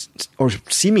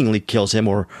seemingly kills him,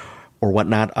 or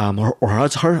whatnot, or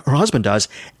her husband does,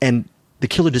 and the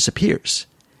killer disappears.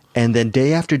 And then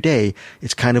day after day,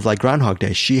 it's kind of like Groundhog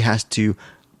Day. She has to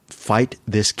fight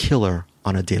this killer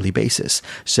on a daily basis.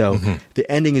 So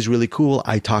the ending is really cool.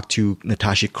 I talked to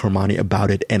Natasha Kermani about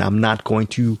it, and I'm not going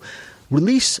to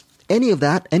release any of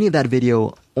that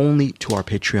video, only to our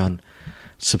Patreon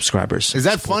subscribers. Is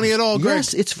that funny at all, Greg?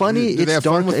 Yes, it's funny. It's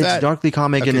darkly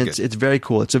comic, and it's very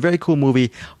cool. It's a very cool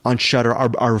movie on Shudder.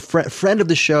 Our friend of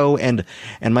the show and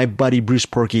my buddy Bruce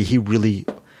Porky, he really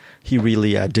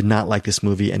did not like this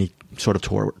movie, and he sort of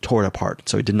tore it apart.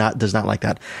 So he does not like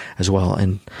that as well.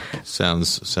 And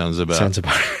sounds about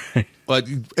right. But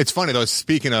it's funny though.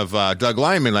 Speaking of Doug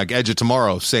Liman, like Edge of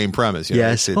Tomorrow, same premise.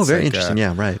 Yes. It's very interesting.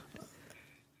 Yeah. Right.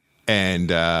 And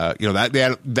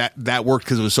that worked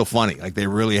because it was so funny. Like they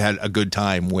really had a good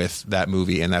time with that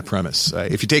movie and that premise.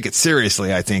 If you take it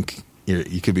seriously, I think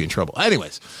you could be in trouble.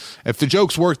 Anyways, if the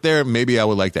jokes worked there, maybe I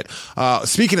would like that.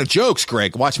 Speaking of jokes,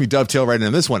 Greg, watch me dovetail right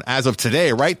into this one. As of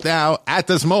today, right now, at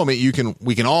this moment,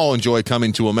 we can all enjoy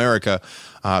Coming to America.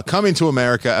 Coming to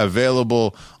America,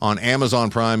 available on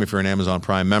Amazon Prime. If you're an Amazon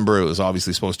Prime member, it was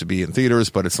obviously supposed to be in theaters,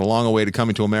 but it's a long awaited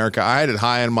Coming to America. I had it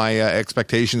high on my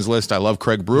expectations list. I love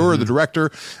Craig Brewer, the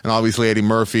director, and obviously Eddie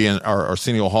Murphy and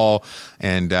Arsenio Hall,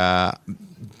 and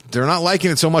they're not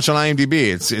liking it so much on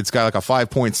IMDb. It's got like a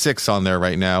 5.6 on there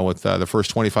right now with the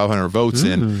first 2,500 votes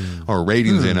or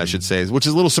ratings in, I should say, which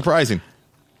is a little surprising.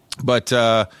 But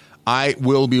I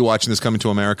will be watching this Coming to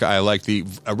America. I like the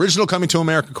original Coming to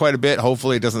America quite a bit.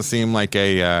 Hopefully it doesn't seem like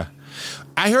a...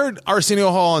 I heard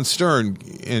Arsenio Hall and Stern,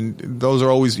 and those are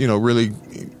always, really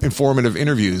informative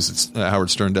interviews Howard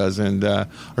Stern does. And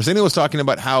Arsenio was talking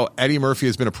about how Eddie Murphy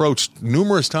has been approached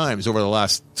numerous times over the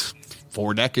last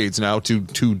 4 decades now to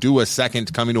do a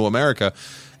second Coming to America,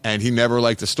 and he never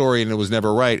liked the story, and it was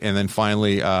never right. And then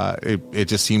finally, it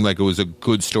just seemed like it was a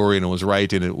good story, and it was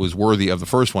right, and it was worthy of the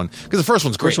first one, because the first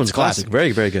one's great. First one's classic,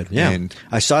 very, very good. Yeah, and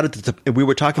I saw it. We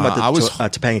were talking about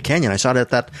Topanga Canyon. I saw it at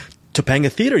that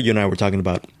Topanga Theater you and I were talking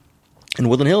about in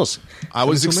Woodland Hills. I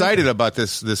was excited about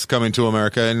this Coming to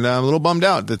America, and I'm a little bummed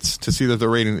out to see that the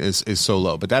rating is so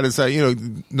low. But that is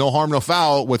no harm, no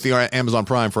foul with the Amazon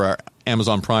Prime. For our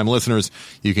Amazon Prime listeners,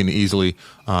 you can easily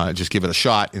just give it a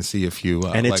shot and see if you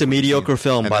and it's a mediocre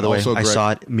film, by the way. I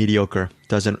saw it. Mediocre.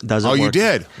 Doesn't oh, work. you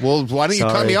did? Well, why don't you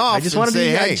cut me off? I just wanted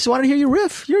to hear your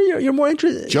riff. You're more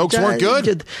interested. Jokes weren't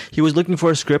good. He was looking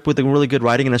for a script with a really good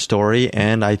writing and a story,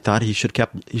 and I thought he should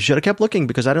have kept looking,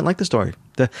 because I didn't like the story.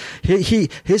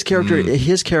 His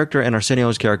character and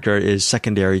Arsenio's character is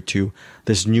secondary to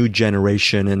this new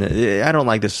generation, and I don't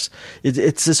like this.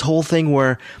 It's this whole thing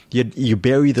where you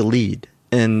bury the lead.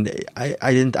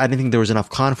 I didn't think there was enough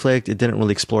conflict. It didn't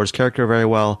really explore his character very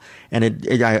well, and it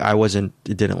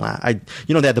didn't last.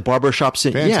 They had the barbershop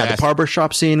scene. Fantastic. Yeah, the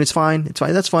barbershop scene. It's fine.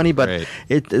 That's funny, but Right.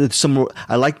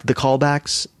 I liked the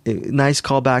callbacks, nice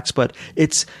callbacks, but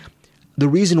it's the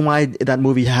reason why that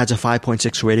movie has a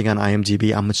 5.6 rating on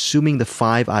IMDb. I'm assuming the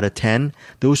 5 out of 10,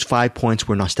 those 5 points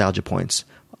were nostalgia points.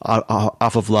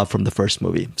 Off of love from the first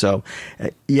movie, so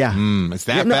yeah, it's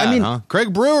that bad, huh?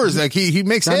 Craig Brewer's like he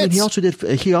makes hits. I mean, he also did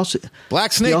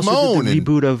Black Snake he also Moan did the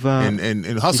reboot of and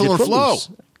Hustle and Flow.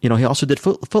 He also did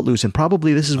Footloose, and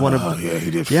probably this is one of he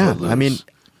did Footloose. I mean,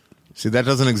 see, that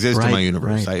doesn't exist in my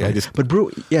universe. Right. I just but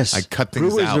I cut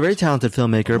things Brewer is out. a very talented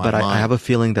filmmaker, but I have a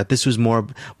feeling that this was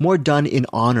more done in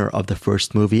honor of the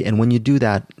first movie, and when you do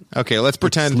that, okay, let's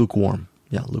pretend it's lukewarm.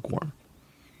 Yeah, lukewarm.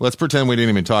 Let's pretend we didn't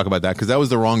even talk about that because that was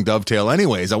the wrong dovetail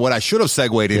anyways. What I should have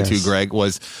segued into, Greg,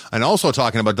 was, and also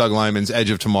talking about Doug Liman's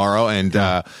Edge of Tomorrow and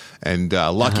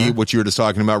Lucky, which you were just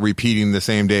talking about repeating the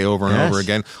same day over and over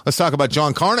again. Let's talk about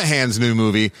John Carnahan's new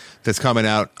movie that's coming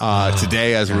out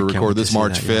today as we record this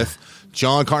March 5th.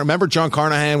 Remember John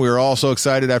Carnahan? We were all so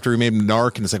excited after he made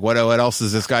Narc, and it's like, what else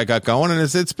has this guy got going? And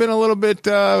it's been a little bit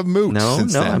moot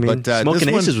since then. I mean, but, Smoking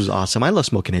Aces was awesome. I love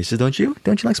Smoking Aces, don't you?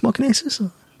 Don't you like Smoking Aces?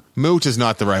 Moot is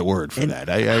not the right word for that.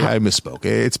 I misspoke.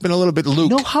 It's been a little bit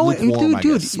lukewarm.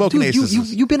 Dude,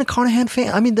 you've been a Carnahan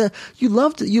fan. I mean, you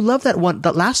loved that one.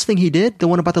 That last thing he did, the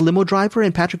one about the limo driver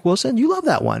and Patrick Wilson. You love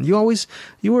that one. You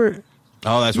were.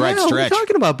 Oh, that's right, Stretch. Stretch. What are you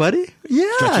talking about, buddy?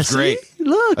 Yeah, Stretch is great.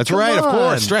 Look, that's right, of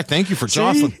course. Stretch. Thank you for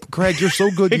jostling. Greg, you're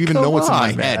so good. You even know what's in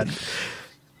my head.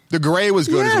 The Gray was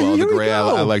good as well. The Gray,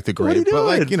 I like the Gray.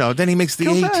 But then he makes the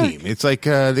A-Team. It's like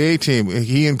the A-Team.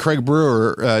 He and Craig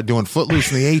Brewer doing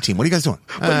Footloose in the A-Team. What are you guys doing?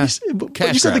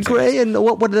 But you said the Gray and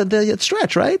what the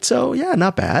Stretch, right? So yeah,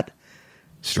 not bad.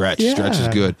 Stretch is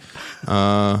good.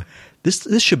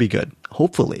 This should be good.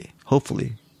 Hopefully.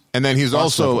 And then he's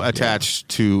also attached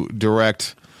to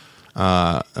direct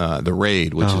The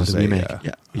Raid, which is a remake.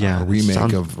 A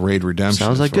remake of Raid Redemption.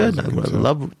 Sounds like good.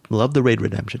 Love the Raid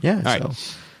Redemption. Yeah. All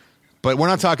right. But we're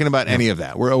not talking about any of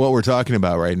that. What we're talking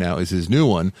about right now is his new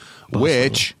one,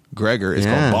 which Gregor is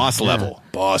called Boss Level.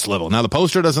 Boss Level. Now, the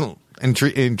poster doesn't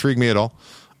intrigue me at all.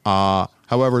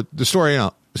 However, the story,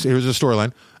 here's the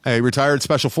storyline. A retired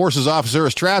special forces officer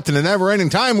is trapped in a never-ending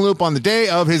time loop on the day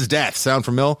of his death. Sound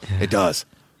familiar? Yeah. It does.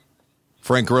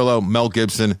 Frank Grillo, Mel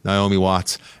Gibson, Naomi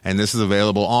Watts, and this is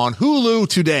available on Hulu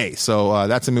today. So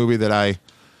that's a movie that I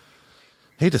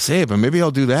hate to say it, but maybe I'll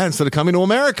do that instead of Coming to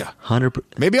America. 100%.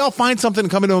 Maybe I'll find something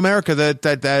Coming to America that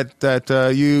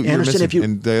you're missing.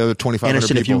 And the other 2,500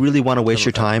 Anderson, people. If you really want to waste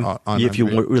your time, if you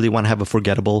really want to have a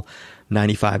forgettable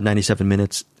 95, 97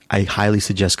 minutes, I highly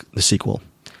suggest the sequel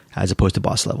as opposed to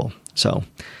Boss Level. So.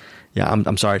 Yeah,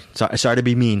 I'm sorry. Sorry to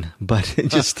be mean, but it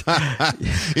just...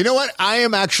 You know what? I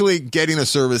am actually getting a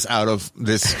service out of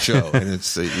this show, and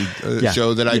it's a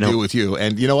show that I do with you.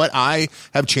 And you know what? I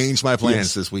have changed my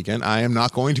plans this weekend. I am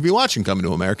not going to be watching Coming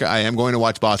to America. I am going to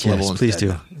watch Boss Level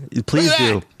instead.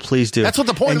 Please do. That's what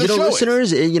the point of the show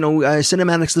listeners, is.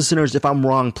 Cinematics listeners, if I'm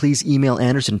wrong, please email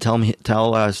Anderson and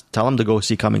tell him to go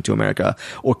see Coming to America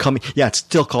or Coming. Yeah, it's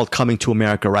still called Coming to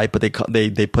America, right? But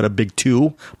they put a big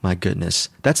 2. My goodness,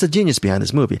 that's the genius behind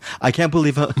this movie. I can't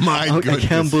believe. I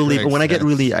can't believe when I get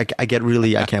really. I can't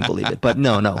believe it. But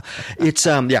no, it's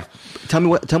Tell me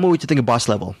what you think of Boss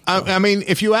Level. I mean,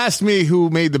 if you asked me who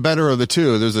made the better of the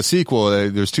two, there's a sequel.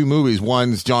 There's 2 movies.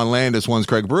 One's John Landis. One's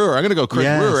Craig Brewer. I'm going to go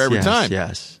Craig Brewer every time.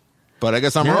 Yes. But I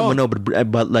guess I'm wrong. No,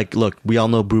 but look, we all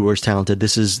know Brewer's talented.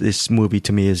 This movie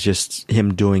to me is just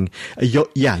him doing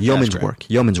yeoman's work.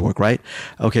 Yeoman's work, right?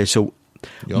 Okay, so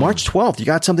March 12th. You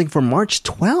got something for March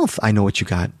 12th? I know what you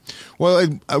got. Well,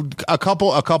 a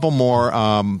couple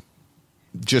more.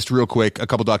 Just real quick, a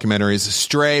couple documentaries.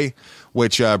 Stray,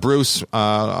 which Bruce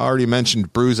already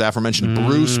mentioned. Bruce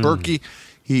Berkey.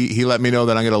 He let me know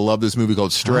that I'm going to love this movie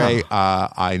called Stray.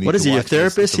 I need. What is he? A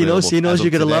therapist? He knows you're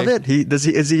going to love it.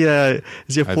 Is he a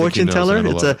fortune teller?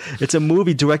 It's a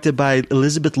movie directed by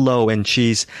Elizabeth Lowe, and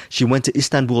she went to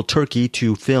Istanbul, Turkey,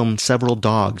 to film several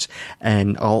dogs,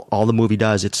 and all the movie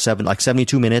does, it's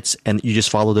 72 minutes, and you just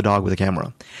follow the dog with a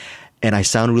camera. And I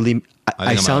sound really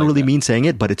mean saying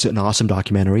it, but it's an awesome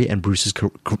documentary, and Bruce is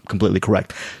completely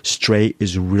correct. Stray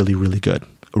is really, really good.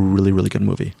 A really, really good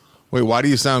movie. Wait, why do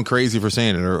you sound crazy for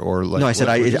saying it? Or like, no, I said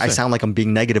I sound like I'm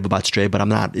being negative about Stray, but I'm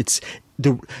not. It's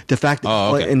the fact.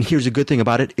 And here's a good thing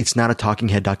about it: it's not a talking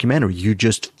head documentary. You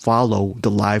just follow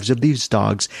the lives of these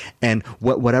dogs, and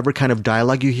whatever kind of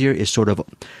dialogue you hear is sort of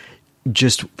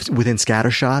just within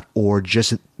scattershot or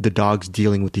just the dogs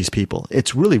dealing with these people.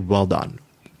 It's really well done.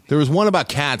 There was one about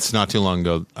cats not too long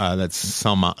ago that's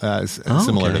similar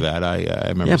to that. I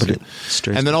remember seeing it.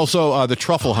 And then also The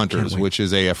Truffle Hunters, which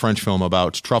is a French film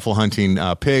about truffle hunting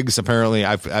pigs. Apparently,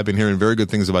 I've been hearing very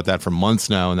good things about that for months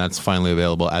now, and that's finally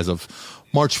available as of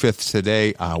March 5th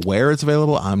today. Where it's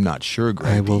available, I'm not sure,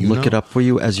 Greg. I will look it up for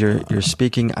you as you're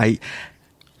speaking.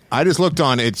 I just looked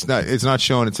on. It's not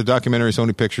shown. It's a documentary,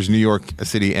 Sony Pictures, New York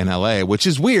City and L.A., which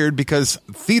is weird because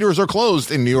theaters are closed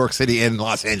in New York City and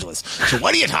Los Angeles. So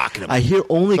what are you talking about? I hear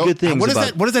only good things. What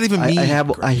does that even mean?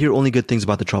 I hear only good things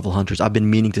about The Truffle Hunters. I've been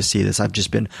meaning to see this. I've just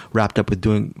been wrapped up with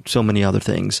doing so many other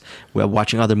things. We're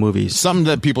watching other movies. Something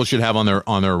that people should have on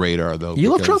their radar, though.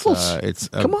 You love truffles?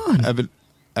 Come on.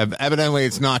 Evidently,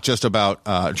 it's not just about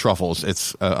truffles.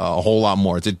 It's a whole lot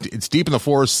more. It's deep in the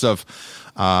forests of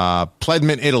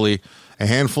Piedmont, Italy. A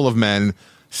handful of men,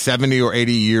 70 or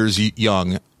 80 years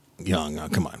young,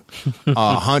 come on,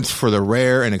 hunt for the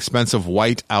rare and expensive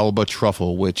white Alba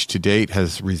truffle, which to date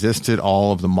has resisted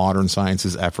all of the modern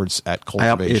science's efforts at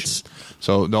cultivation.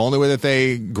 So the only way that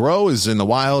they grow is in the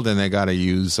wild, and they got to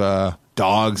use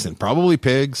dogs and probably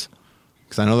pigs.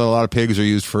 Because I know that a lot of pigs are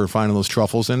used for finding those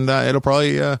truffles, and it'll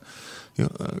probably,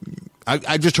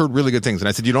 I just heard really good things, and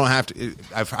I said you don't have to.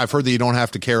 I've heard that you don't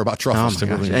have to care about truffles to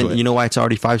really enjoy it. You know why it's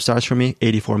already 5 stars for me?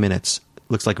 84 minutes.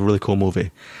 Looks like a really cool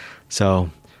movie. So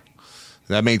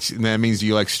that means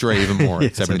you like Stray even more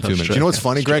at 72 minutes. You know what's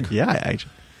funny, Greg? Yeah,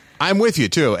 I'm with you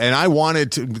too, and I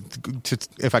wanted to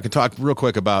if I could talk real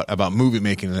quick about movie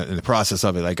making and the process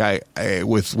of it. Like I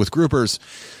with groupers.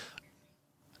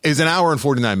 Is an hour and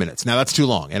 49 minutes. Now that's too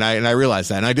long. And I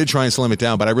realized that. And I did try and slim it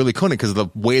down, but I really couldn't because of the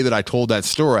way that I told that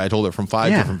story. I told it from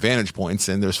 5 different vantage points,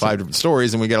 and there's 5 different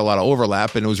stories, and we get a lot of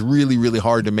overlap, and it was really, really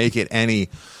hard to make it any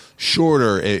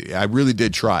shorter. I really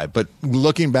did try. But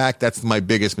looking back, that's my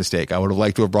biggest mistake. I would have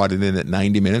liked to have brought it in at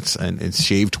 90 minutes and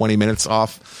shaved 20 minutes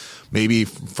off. Maybe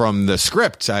from the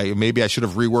script, maybe I should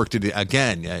have reworked it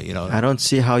again. I don't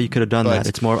see how you could have done that.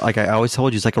 It's more like I always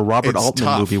told you, it's like a Robert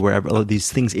Altman movie where all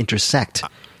these things intersect.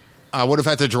 I would have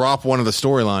had to drop one of the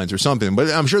storylines or something, but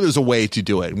I'm sure there's a way to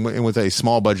do it. And with a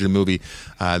small budget movie,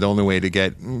 the only way to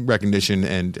get recognition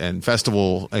and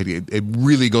festival, it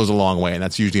really goes a long way. And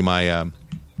that's usually my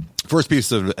first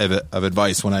piece of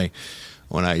advice when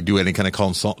I do any kind of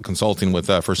consulting with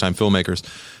first time filmmakers.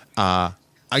 And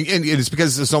it's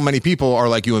because so many people are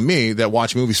like you and me that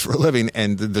watch movies for a living,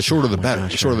 and the shorter the better.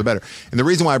 The shorter the better. And the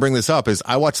reason why I bring this up is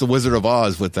I watched The Wizard of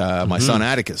Oz with my son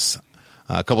Atticus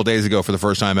a couple days ago for the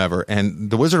first time ever, and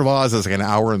The Wizard of Oz is like an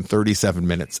hour and 37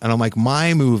 minutes, and I'm like,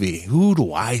 my movie, who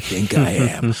do I think I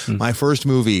am? My first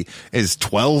movie is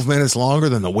 12 minutes longer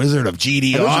than The Wizard of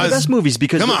G.D. Oz. Those are the best movies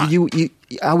because you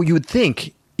would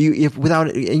think. You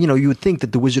would think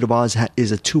that The Wizard of Oz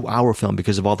is a 2-hour film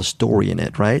because of all the story in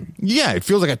it, right? Yeah, it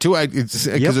feels like a 2 hour because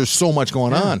there's so much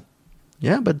going on.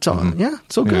 Yeah, but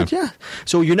so good. Yeah.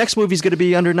 So your next movie is going to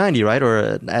be under 90, right, or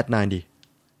at 90?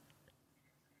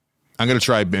 I'm going to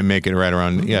try and make it right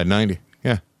around 90.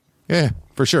 Yeah,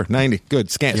 for sure, 90. Good,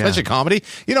 especially comedy.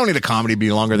 You don't need a comedy to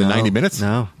be longer than 90 minutes.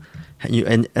 No,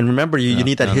 and remember you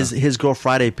need that his Girl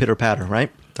Friday pitter patter, right?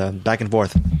 The back and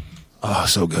forth. Oh,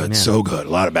 so good, so good. A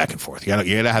lot of back and forth. You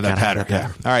gotta have that pattern.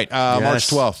 Yeah. All right, March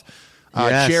 12th.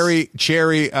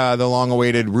 Cherry, the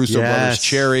long-awaited Russo brothers.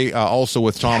 Cherry, also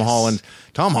with Tom Holland.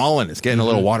 Tom Holland is getting a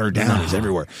little watered down. He's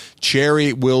everywhere.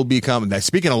 Cherry will become.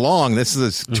 Speaking of long, this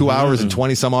is 2 hours and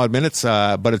 20 some odd minutes.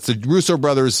 But it's the Russo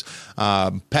brothers'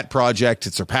 pet project.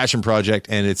 It's their passion project,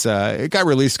 and it got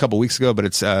released a couple weeks ago. But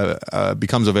it's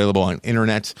becomes available on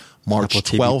internet March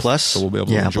 12th. So we'll be able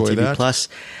to enjoy Apple TV that. Plus.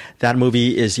 That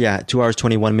movie is 2 hours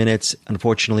 21 minutes.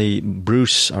 Unfortunately,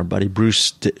 our buddy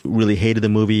Bruce, really hated the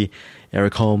movie.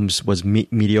 Eric Holmes was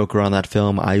mediocre on that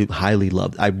film. I really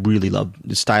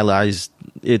loved stylized.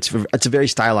 It's a very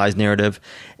stylized narrative,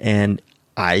 and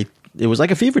it was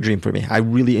like a fever dream for me. I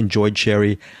really enjoyed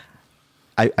Cherry.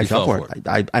 I got for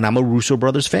it. And I'm a Russo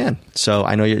brothers fan, so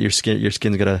I know your skin's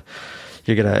gonna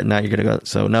go.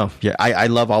 So no, I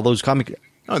love all those comic.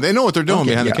 Oh, they know what they're doing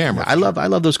behind the camera. I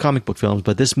love those comic book films,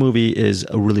 but this movie is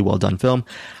a really well done film.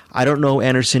 I don't know,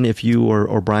 Anderson, if you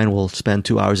or Brian will spend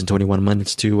 2 hours and 21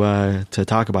 minutes to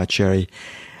talk about Cherry.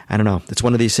 I don't know. It's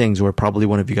one of these things where probably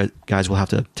one of you guys will have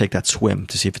to take that swim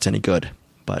to see if it's any good.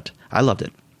 But I loved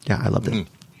it. Yeah, I loved it.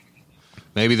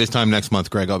 Maybe this time next month,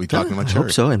 Greg, I'll be talking about Cherry. I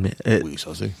hope so. We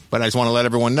shall see. But I just want to let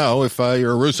everyone know, if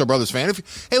you're a Russo brothers fan,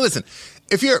 hey, listen.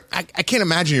 If you're, I can't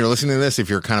imagine you're listening to this if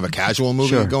you're kind of a casual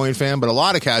movie-going fan, but a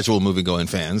lot of casual movie-going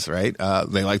fans, right?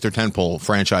 They like their tentpole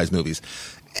franchise movies.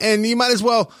 And you might as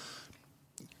well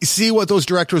see what those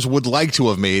directors would like to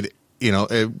have made,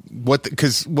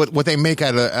 because what they make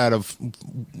out of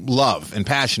love and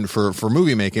passion for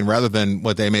movie making rather than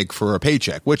what they make for a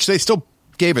paycheck, which they still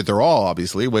gave it their all,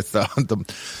 obviously, with the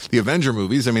Avenger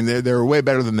movies. I mean, they're way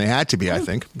better than they had to be, I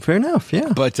think. Fair enough,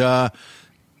 yeah. But,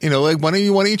 like, why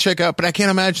don't you check out, but I can't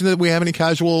imagine that we have any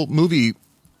casual movie,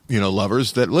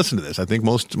 lovers that listen to this. I think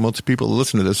most people who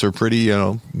listen to this are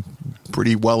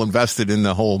pretty well invested in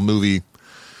the whole movie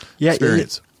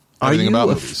experience. Everything about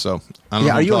movies. So I don't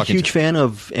know. Are you a huge fan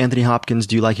of Anthony Hopkins?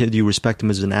 Do you like him? Do you respect him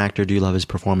as an actor? Do you love his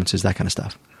performances? That kind of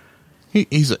stuff.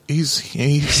 He's all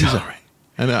right.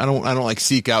 And I don't like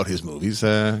seek out his movies. He's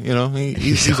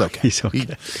okay. He's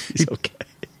okay. He's okay.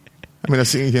 I mean, I've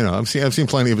seen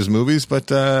plenty of his movies,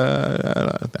 but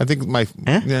I think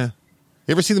You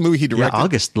ever see the movie he directed? Yeah,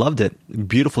 August loved it.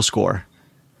 Beautiful score.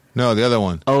 No, the other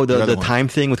one. Oh, the time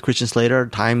thing with Christian Slater,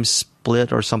 Time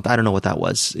Split or something. I don't know what that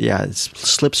was. Yeah, it's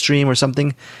Slipstream or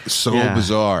something. So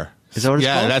bizarre. Is that what it's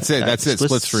called? Yeah, that's it. That's it.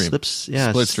 Slipstream.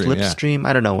 Slipstream.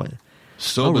 I don't know what.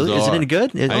 So really? bizarre. Is it any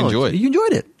good? I enjoyed it. You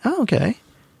enjoyed it? Oh, okay.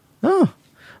 Oh.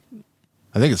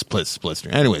 I think it's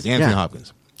Slipstream. Anyways, Anthony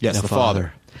Hopkins. Yes, the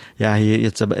father. Yeah,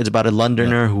 it's about a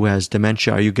Londoner who has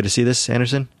dementia. Are you going to see this,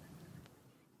 Anderson?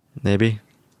 Maybe.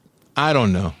 I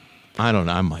don't know. I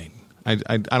might.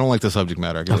 I don't like the subject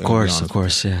matter. Of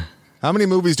course, yeah. How many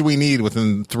movies do we need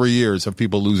within 3 years of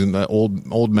people losing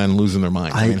old men losing their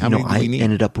minds? How many do we need?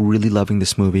 Ended up really loving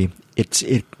this movie.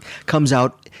 It comes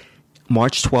out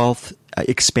March 12th.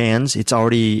 Expands. It's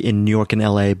already in New York and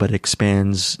LA, but it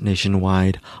expands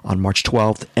nationwide on March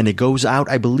 12th, and it goes out,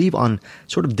 I believe, on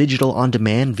sort of digital on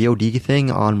demand VOD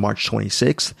thing on March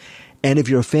 26th. And if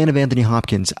you're a fan of Anthony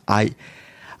Hopkins,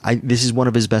 this is one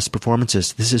of his best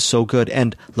performances. This is so good.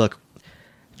 And look,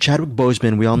 Chadwick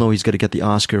Boseman, we all know he's going to get the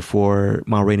Oscar for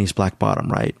Ma Rainey's Black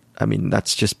Bottom, right? I mean,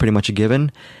 that's just pretty much a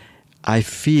given. I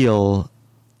feel,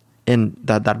 and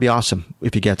that'd be awesome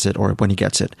if he gets it or when he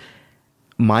gets it.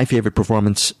 My favorite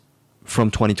performance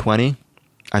from 2020,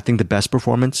 I think the best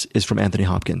performance is from Anthony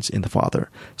Hopkins in The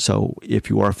Father. So if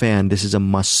you are a fan, this is a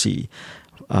must-see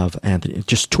of Anthony.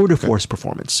 Just tour de force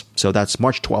performance. So that's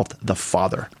March 12th, The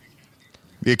Father.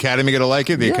 The Academy going to like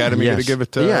it? The Academy going to give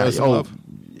it some love?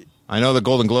 I know the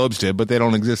Golden Globes did, but they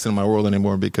don't exist in my world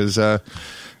anymore because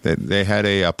they had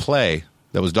a play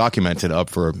that was documented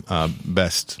up for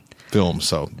best film,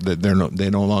 so they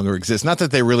no longer exist. Not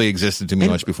that they really existed to me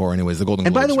much before, anyways. The Golden Globes.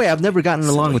 And by the way, I've never gotten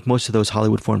along with most of those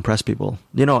Hollywood Foreign Press people.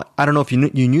 I don't know if you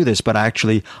knew this, but I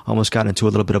actually almost got into a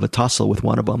little bit of a tussle with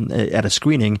one of them at a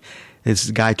screening.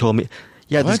 This guy told me,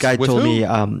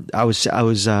 I was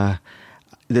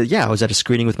at a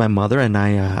screening with my mother, and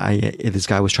this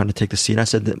guy was trying to take the seat. I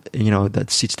said, that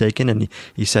seat's taken, and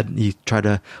he said he tried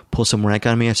to pull some rank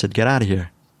on me. I said, get out of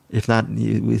here. If not,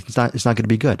 it's not going to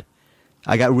be good.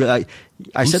 I got really.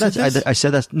 I said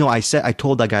that. No, I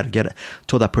told that guy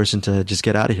told that person to just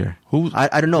get out of here.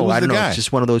 I don't know. I don't know. Guy? It's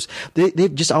just one of those.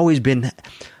 They've just always been.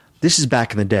 This is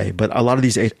back in the day, but a lot of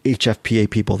these HFPA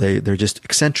people, they're just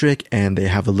eccentric and they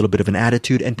have a little bit of an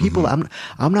attitude. And people, I'm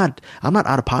not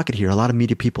out of pocket here. A lot of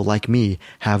media people like me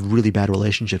have really bad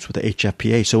relationships with the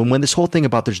HFPA. So when this whole thing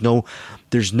about there's no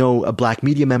black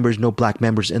media members, no black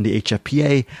members in the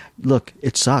HFPA, look,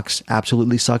 it sucks,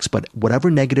 absolutely sucks. But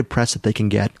whatever negative press that they can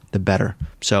get, the better.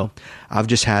 So I've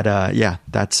just had,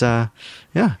 that's.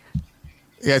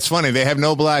 Yeah, it's funny. They have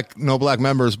no black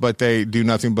members, but they do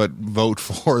nothing but vote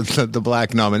for the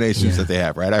black nominations that they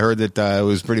have, right? I heard that it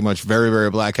was pretty much very,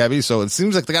 very black heavy, so it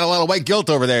seems like they got a lot of white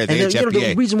guilt over there at the HFPA.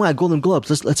 The reason why Golden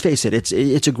Globes, let's face it,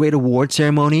 it's a great award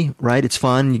ceremony, right? It's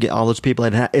fun. You get all those people,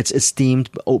 and it's esteemed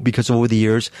because over the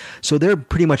years. So they're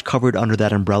pretty much covered under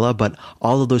that umbrella, but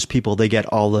all of those people, they get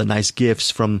all the nice gifts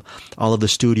from all of the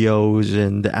studios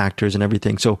and the actors and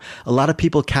everything. So a lot of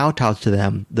people kowtow to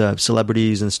them, the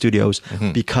celebrities and the studios,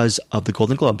 because of the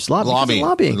Golden Globes.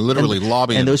 Lobbying. Literally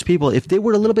lobbying. And those people, if they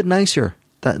were a little bit nicer,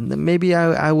 that maybe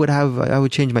I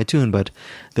would change my tune, but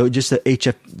just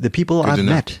the people I've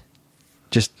met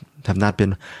just I'm not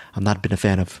been a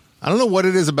fan of. I don't know what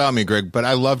it is about me, Greg, but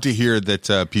I love to hear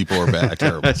that people are bad,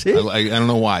 terrible. I don't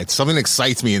know why. Something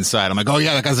excites me inside. I'm like, oh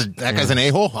yeah, that guy's an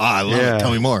a-hole. I love it.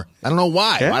 Tell me more. I don't know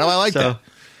why. Yeah, why do I like that?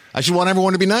 I should want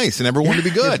everyone to be nice and everyone to be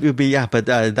good. But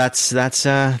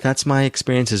that's my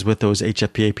experiences with those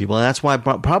HFPA people, and that's why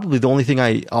probably the only thing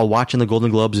I'll watch in the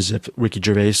Golden Globes is if Ricky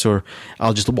Gervais, or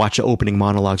I'll just watch the opening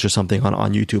monologues or something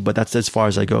on YouTube. But that's as far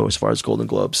as I go as far as Golden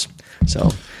Globes. So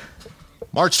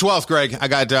March 12th, Greg. I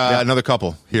got another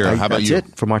couple here. How about you? That's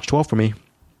it for March 12th for me.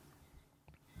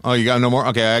 Oh, you got no more?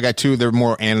 Okay, I got two. They're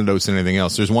more anecdotes than anything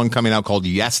else. There's one coming out called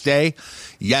Yes Day.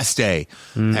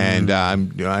 And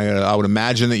I would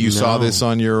imagine that you saw this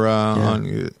on your.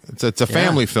 It's a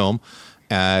family film,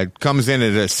 Comes in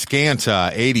at a scant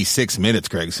 86 minutes,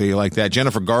 Greg. So you like that.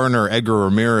 Jennifer Garner, Edgar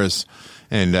Ramirez,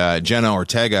 and Jenna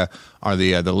Ortega are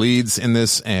the leads in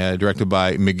this, directed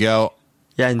by Miguel.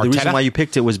 Yeah, and Arteta. the reason why you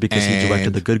picked it was because he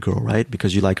directed The Good Girl, right?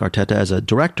 Because you like Arteta as a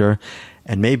director,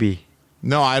 and maybe...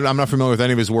 No, I'm not familiar with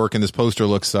any of his work, and this poster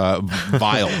looks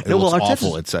vile. It looks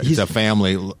awful. It's a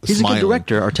family He's smiling. a good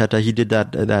director, Arteta. He did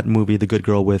that movie, The Good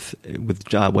Girl, with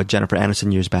Jennifer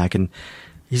Aniston years back, and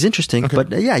he's interesting. Okay.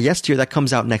 But Yes Dear, that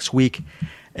comes out next week,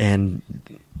 and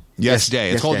Yes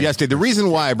Day. It's called Yes Day. The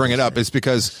reason why I bring it up is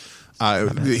because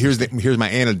here's my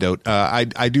anecdote.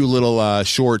 I do little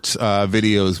short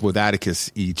videos with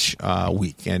Atticus each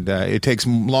week, and it takes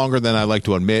longer than I like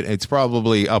to admit. It's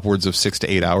probably upwards of 6 to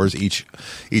 8 hours each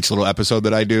little episode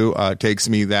that I do. Takes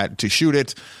me that to shoot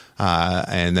it.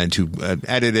 And then to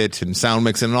edit it and sound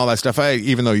mix it and all that stuff.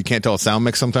 Even though you can't tell a sound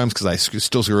mix sometimes because I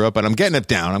still screw up, but I'm getting it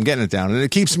down. And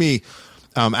it keeps me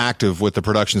active with the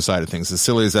production side of things. As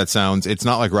silly as that sounds, it's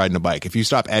not like riding a bike. If you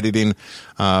stop editing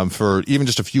for even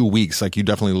just a few weeks, like you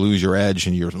definitely lose your edge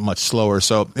and you're much slower.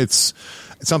 So it's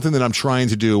something that I'm trying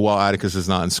to do while Atticus is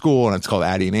not in school, and it's called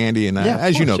Addie and Andy. And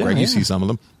as you know, Greg, you see some of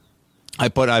them. I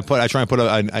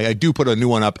do put a new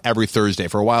one up every Thursday.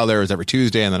 For a while there, it was every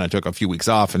Tuesday, and then I took a few weeks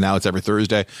off, and now it's every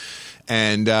Thursday.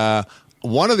 And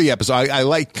one of the episodes, I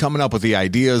like coming up with the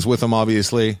ideas with them,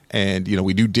 obviously, and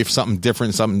we do something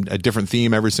different, a different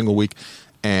theme every single week.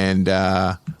 And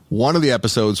one of the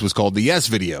episodes was called the Yes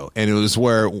Video, and it was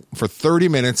where for 30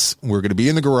 minutes we're going to be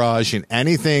in the garage, and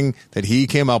anything that he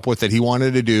came up with that he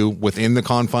wanted to do within the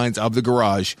confines of the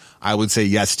garage, I would say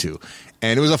yes to.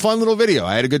 And it was a fun little video.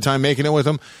 I had a good time making it with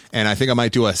him. And I think I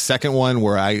might do a second one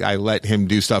where I let him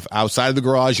do stuff outside of the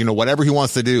garage. Whatever he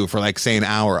wants to do for like, say, an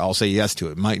hour, I'll say yes to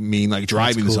it. It might mean like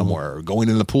driving somewhere or going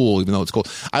in the pool, even though it's cold.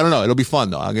 I don't know. It'll be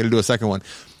fun, though. I'm going to do a second one.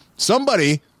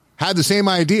 Somebody had the same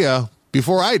idea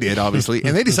before I did, obviously,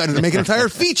 and they decided to make an entire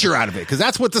feature out of it because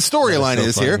that's what the storyline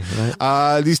is funny, here.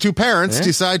 Right? These two parents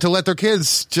decide to let their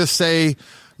kids just say...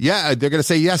 Yeah, they're going to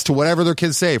say yes to whatever their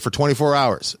kids say for 24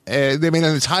 hours. They made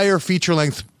an entire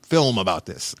feature-length film about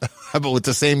this, but with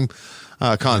the same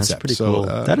concept. That's pretty cool.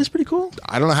 That is pretty cool.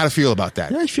 I don't know how to feel about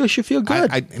that. Yeah, you should feel good.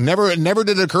 I never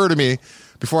did it occur to me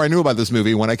before I knew about this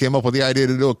movie. When I came up with the idea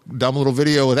to do a dumb little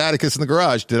video with Atticus in the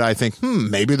garage, did I think,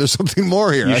 maybe there's something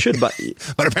more here? You should, but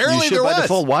apparently there was. By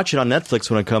default, watch it on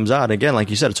Netflix when it comes out. Again, like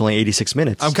you said, it's only 86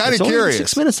 minutes. I'm kind of curious.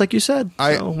 86 minutes, like you said.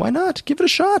 So why not? Give it a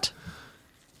shot.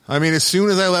 I mean, as soon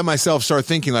as I let myself start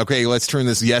thinking, like, okay, let's turn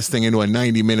this yes thing into a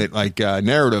 90-minute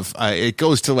narrative, it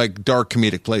goes to like dark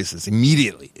comedic places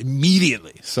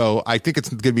immediately. So I think it's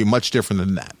going to be much different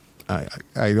than that.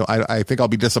 I think I'll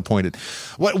be disappointed.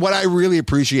 What I really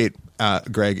appreciate,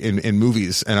 Greg, in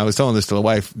movies, and I was telling this to the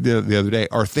wife the other day,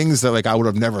 are things that like I would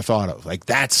have never thought of. Like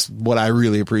that's what I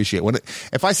really appreciate.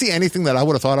 If I see anything that I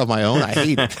would have thought of my own, I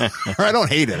hate it, or I don't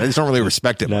hate it. I just don't really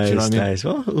respect it much. You know what I mean? Nice.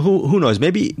 Well, who knows?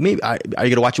 Maybe are you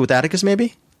going to watch it with Atticus?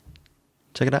 Maybe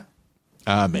check it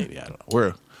out. Maybe I don't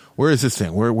know. Where is this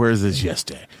thing? Where is this Yes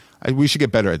Day? We should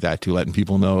get better at that too, letting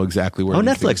people know exactly where.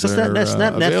 Netflix. That's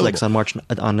Netflix on March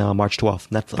 12th.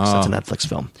 Netflix. That's a Netflix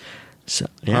film. So,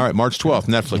 all right, March 12th,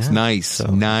 Netflix.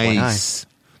 Yeah. Nice.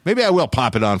 Maybe I will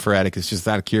pop it on for Atticus just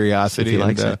out of curiosity. If he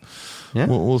likes it. Yeah,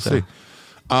 we'll see.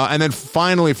 And then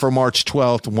finally for March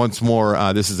 12th, once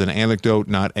more, this is an anecdote,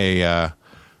 not a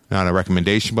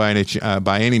recommendation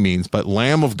by any means, but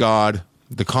Lamb of God,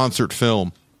 the concert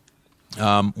film.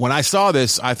 When I saw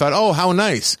this, I thought, oh, how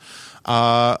nice.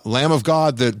 Lamb of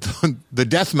God, the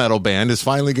death metal band, is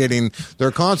finally getting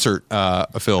their concert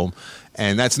film,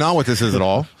 and that's not what this is at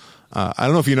all. I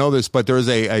don't know if you know this, but there's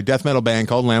a death metal band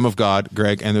called Lamb of God,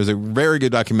 Greg, and there's a very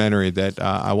good documentary that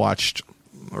I watched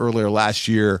earlier last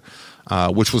year,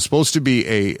 which was supposed to be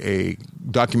a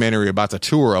documentary about the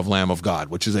tour of Lamb of God,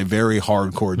 which is a very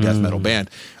hardcore death metal band.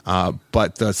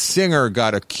 But the singer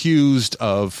got accused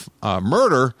of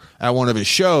murder at one of his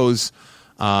shows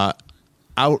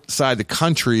outside the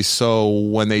country. So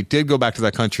when they did go back to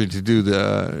that country to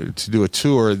do a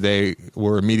tour, they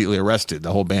were immediately arrested.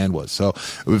 The whole band was. So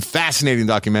it was a fascinating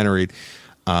documentary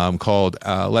called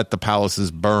Let the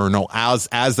Palaces Burn. No, As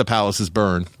the Palaces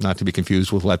Burn, not to be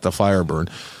confused with Let the Fire Burn,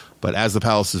 but As the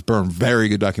Palaces Burn. Very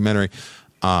good documentary.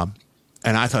 And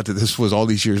I thought that this was all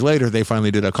these years later, they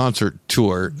finally did a concert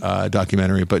tour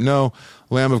documentary. But no,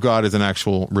 Lamb of God is an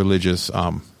actual religious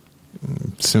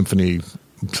symphony,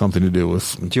 something to do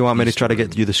with. Do you want me to try to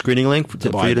get you the screening link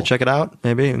for you to check it out,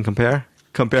 maybe, and compare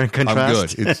and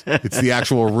contrast? I'm good. It's the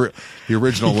actual the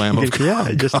original Lamb of God.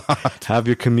 Yeah, just have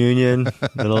your communion,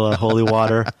 little holy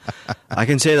water. I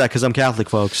can say that because I'm Catholic,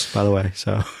 folks, by the way.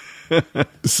 So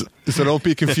So don't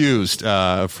be confused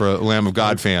for Lamb of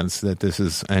God fans that this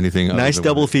is anything other Nice than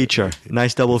double what it is. feature.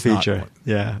 Nice double feature.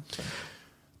 Yeah.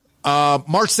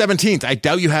 March 17th. I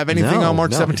doubt you have anything on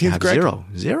March 17th, Greg.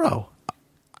 Zero.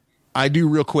 I do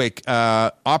real quick.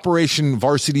 Operation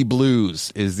Varsity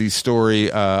Blues is the story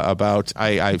about.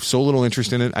 I have so little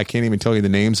interest in it. I can't even tell you the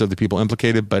names of the people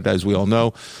implicated. But as we all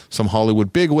know, some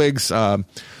Hollywood bigwigs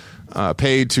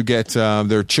paid to get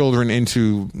their children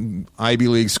into Ivy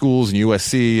League schools and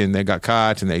USC, and they got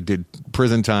caught and they did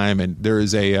prison time. And there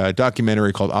is a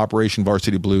documentary called Operation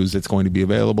Varsity Blues that's going to be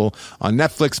available on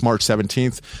Netflix March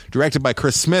 17th, directed by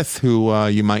Chris Smith, who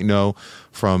you might know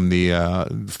from the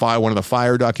one of the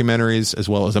Fire documentaries, as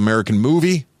well as American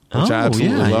Movie, which I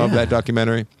absolutely love that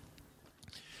documentary.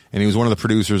 And he was one of the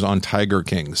producers on Tiger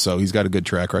King, so he's got a good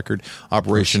track record.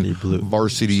 Operation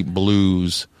Varsity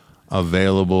Blues,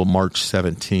 available March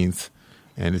 17th.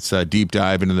 And it's a deep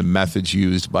dive into the methods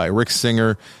used by Rick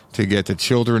Singer to get the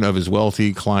children of his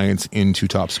wealthy clients into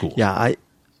top school. Yeah,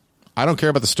 I don't care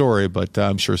about the story, but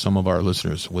I'm sure some of our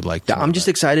listeners would like to. I'm just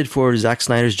excited for Zack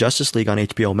Snyder's Justice League on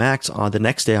HBO Max on the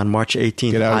next day on March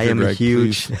 18th. Get out of here, Greg.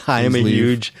 I'm a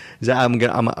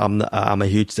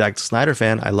huge Zack Snyder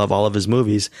fan. I love all of his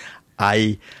movies.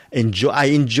 I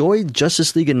enjoyed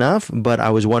Justice League enough, but I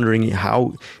was wondering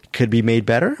how it could be made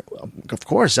better. Of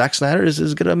course, Zack Snyder is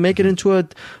going to make it into a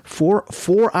 4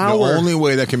 hour. The only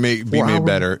way that can be made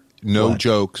better,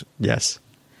 jokes. Yes.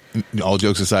 All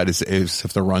jokes aside, is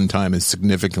if the runtime is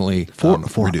significantly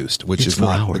reduced, which is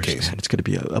not the case. Man. It's going to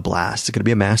be a blast. It's going to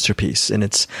be a masterpiece, and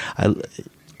it's.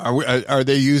 Are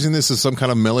they using this as some kind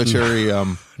of military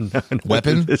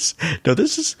weapon? This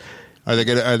is. Are they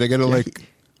going to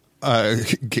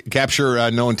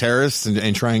capture known terrorists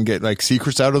and try and get like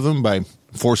secrets out of them by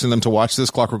forcing them to watch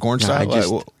this Clockwork Orange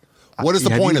style? What is the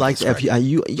point of this?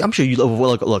 I'm sure you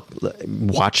look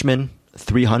Watchmen.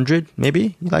 300,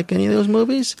 maybe? You like any of those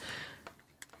movies?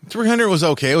 300 was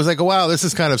okay. It was like, wow, this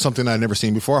is kind of something I've never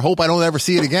seen before. I hope I don't ever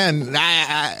see it again.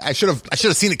 I should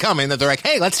have seen it coming. That they're like,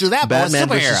 hey, let's do that. Batman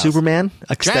vs Superman,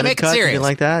 extended cut. You didn't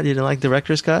like that? You didn't like the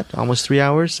director's cut? Almost 3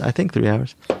 hours. I think 3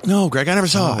 hours. No, Greg, I never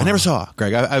saw.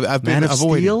 Greg, I've been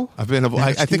avoiding. I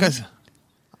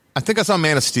think I saw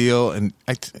Man of Steel, and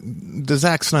the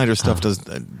Zack Snyder stuff does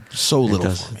so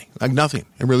little for me. Like nothing.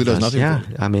 It really does nothing. Yeah, for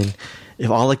me. I mean. If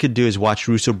all I could do is watch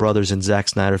Russo brothers and Zack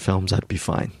Snyder films, I'd be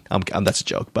fine. That's a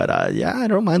joke, but I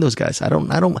don't mind those guys. I've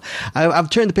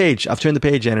turned the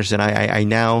page. Anderson. I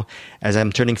now, as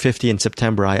I'm turning 50 in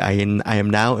September, I am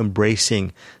now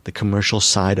embracing the commercial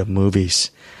side of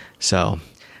movies. So,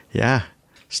 yeah,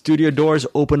 studio doors,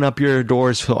 open up your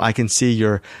doors so I can see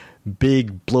your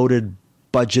big bloated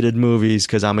budgeted movies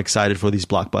because I'm excited for these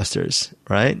blockbusters.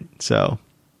 Right? So,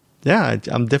 yeah,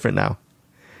 I'm different now.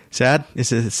 Sad?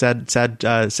 Is it sad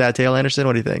tale, Anderson?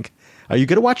 What do you think? Are you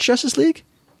going to watch Justice League?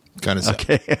 Kind of sad.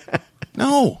 Okay.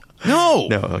 No.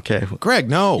 Okay. Greg,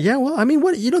 no. Yeah. Well, I mean,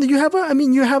 you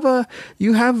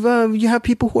have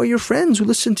people who are your friends who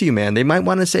listen to you, man. They might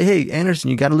want to say, hey, Anderson,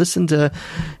 you got to listen to,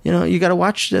 you got to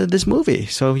watch this movie.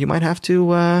 So you might have to.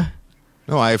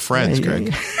 No, I have friends,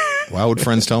 Greg. Why would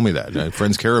friends tell me that?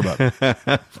 Friends care about me.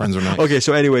 Friends are nice. Okay,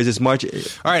 so anyways, it's March. All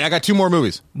right, I got 2 more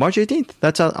movies. March 18th.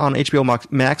 That's on HBO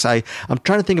Max. I'm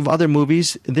trying to think of other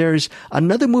movies. There's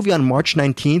another movie on March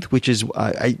 19th, which is,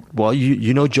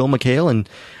 you know Joel McHale, and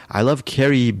I love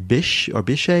Carrie Bichet.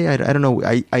 I don't know.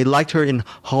 I liked her in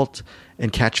 *Halt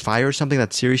and Catch Fire* or something,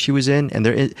 that series she was in. And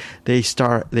they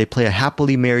play a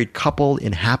happily married couple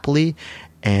in Happily.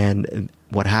 And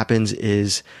what happens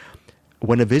is,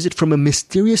 when a visit from a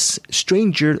mysterious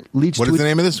stranger leads to... What is the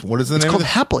name of this? It's called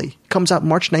Happily. Comes out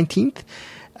March 19th.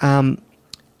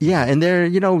 Yeah, and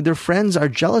their friends are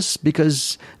jealous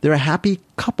because they're a happy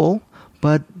couple,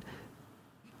 but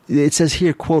it says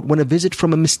here, quote, when a visit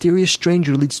from a mysterious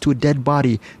stranger leads to a dead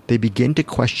body, they begin to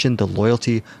question the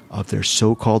loyalty of their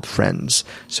so-called friends.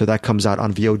 So that comes out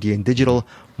on VOD and digital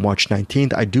March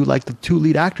 19th. I do like the 2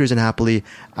 lead actors in Happily.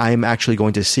 I'm actually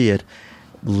going to see it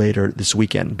later this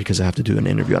weekend because I have to do an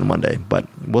interview on Monday, but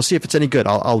we'll see if it's any good.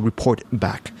 I'll report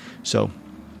back. So,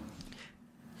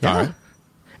 yeah. All right.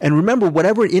 And remember,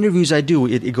 whatever interviews I do,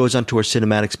 it goes onto our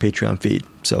Cinematics Patreon feed,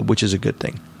 so which is a good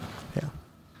thing. Yeah.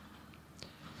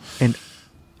 And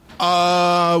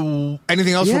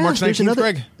anything else for March 19th,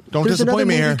 Greg? Don't disappoint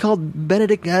me here. There's another movie called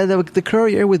Benedict, the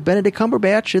Courier with Benedict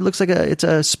Cumberbatch. It looks like it's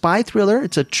a spy thriller.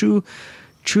 It's a true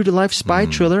to life spy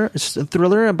thriller. It's a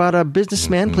thriller about a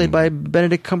businessman played by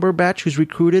Benedict Cumberbatch who's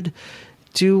recruited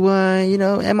to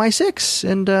MI6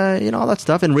 and all that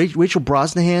stuff. And Rachel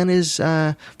Brosnahan is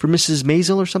for Mrs.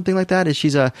 Maisel or something like that.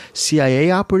 She's a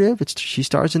CIA operative. She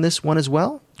stars in this one as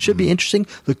well. Should be interesting.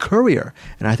 The Courier,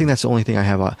 and I think that's the only thing I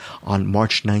have on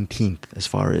March 19th as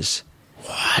far as.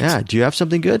 What? Yeah. Do you have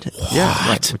something good? What?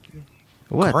 Yeah.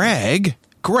 What?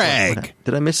 Greg.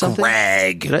 Did I miss something?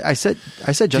 Greg. I said.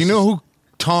 Do you know who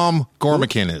Tom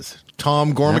Gormican is?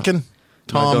 Tom Gormican. No.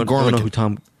 Tom No, I Gormican. don't know who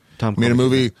Tom made a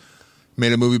Gormican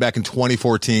made a movie back in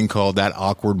 2014 called That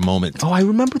Awkward Moment. Oh, I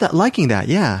remember that. Liking that.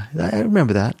 Yeah, I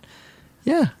remember that.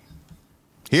 Yeah.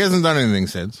 He hasn't done anything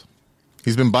since.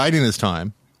 He's been biding his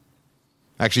time.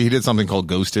 Actually, he did something called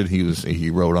Ghosted. He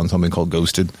wrote on something called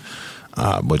Ghosted,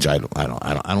 which I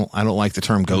don't like the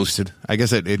term ghosted. I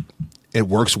guess it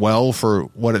works well for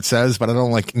what it says, but I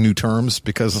don't like new terms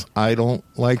because I don't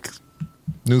like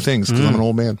new things because I'm an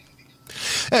old man.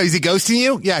 Oh, is he ghosting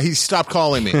you? Yeah, he stopped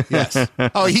calling me. Yes.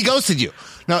 Oh, he ghosted you.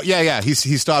 No, yeah. He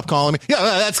stopped calling me.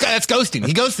 Yeah, that's ghosting.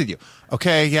 He ghosted you.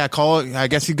 Okay, yeah, call it. I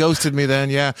guess he ghosted me then.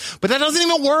 Yeah, but that doesn't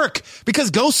even work because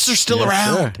ghosts are still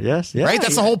around. Sure. Yes, yeah, right.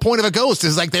 That's the whole point of a ghost.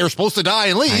 Is like they're supposed to die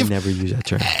and leave. I never use that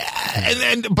term.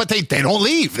 But they don't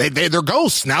leave. They're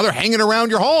ghosts. Now they're hanging around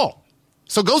your hall.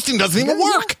 So ghosting doesn't even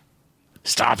work.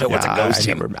 Stop it with the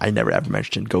ghosting. I never ever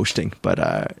mentioned ghosting, but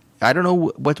I don't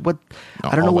know what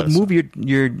I don't know what movie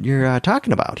you're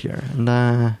talking about here.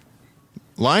 And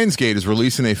Lionsgate is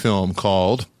releasing a film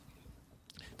called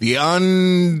The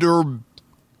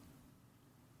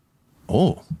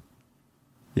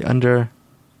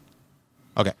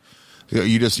Okay.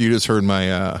 You just heard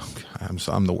my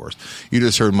I'm the worst. You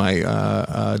just heard my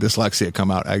dyslexia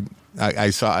come out.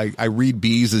 I read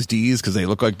B's as D's because they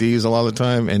look like D's a lot of the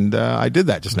time, and I did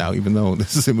that just now, even though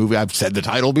this is a movie I've said the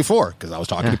title before because I was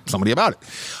talking to somebody about it.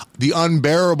 The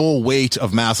Unbearable Weight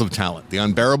of Massive Talent. The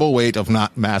Unbearable Weight of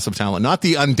Not Massive Talent. Not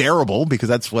the Unbearable, because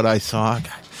that's what I saw.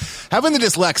 God. Having the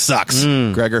dyslexia sucks,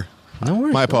 Gregor. No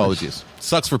worries. My apologies.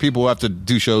 Sucks for people who have to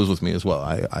do shows with me as well.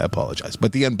 I apologize.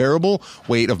 But The Unbearable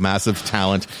Weight of Massive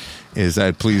Talent is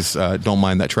that, please don't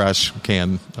mind that trash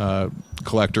can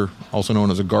collector, also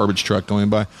known as a garbage truck going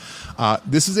by.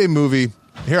 This is a movie.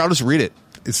 Here, I'll just read it.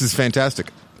 This is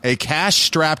fantastic. A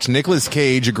cash-strapped Nicolas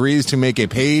Cage agrees to make a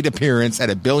paid appearance at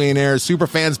a billionaire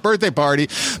superfan's birthday party,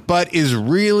 but is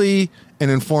really an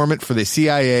informant for the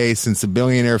CIA since the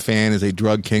billionaire fan is a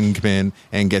drug kingpin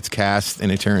and gets cast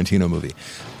in a Tarantino movie.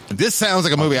 This sounds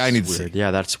like a movie I need to see. Yeah,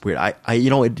 that's weird. I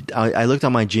looked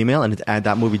on my Gmail and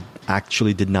that movie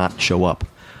actually did not show up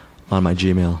on my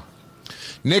Gmail.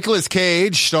 Nicolas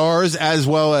Cage stars as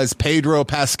well as Pedro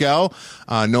Pascal,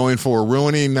 known for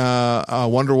ruining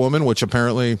Wonder Woman, which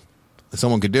apparently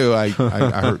someone could do. I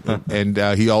heard, and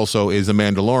he also is a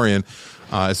Mandalorian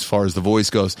as far as the voice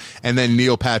goes. And then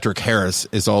Neil Patrick Harris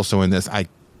is also in this. I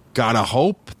gotta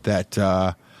hope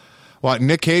that. Well,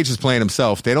 Nick Cage is playing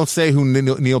himself. They don't say who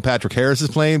Neil Patrick Harris is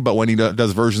playing, but when he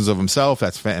does versions of himself,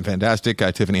 that's fantastic.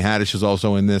 Tiffany Haddish is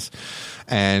also in this,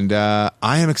 and I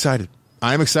am excited.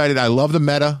 I love the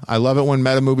meta. I love it when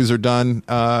meta movies are done,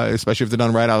 especially if they're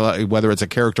done right. Whether it's a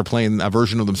character playing a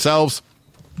version of themselves,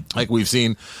 like we've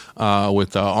seen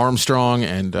with Armstrong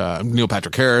and Neil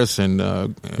Patrick Harris and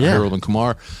Harold and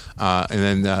Kumar.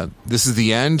 And then This Is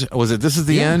the End. Was it This Is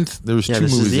the End? There was two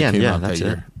movies that came out that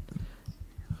year.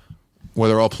 Where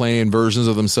they're all playing versions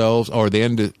of themselves. Or the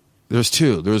end. There's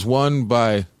two. There was one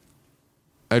by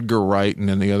Edgar Wright, and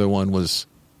then the other one was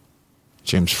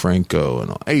James Franco. And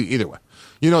all. Hey, either way.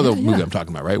 You know the movie I'm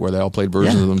talking about, right? Where they all played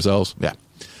versions of themselves. Yeah.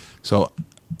 So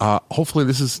hopefully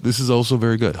this is also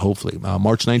very good. Hopefully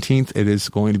March 19th it is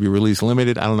going to be released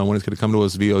limited. I don't know when it's going to come to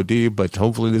us VOD, but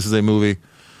hopefully this is a movie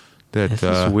that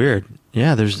is weird.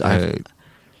 Yeah, there's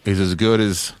is as good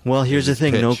as. Well, here's the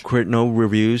thing: no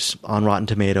reviews on Rotten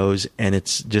Tomatoes, and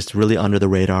it's just really under the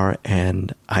radar.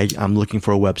 And I'm looking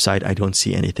for a website. I don't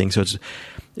see anything. So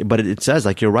but it says,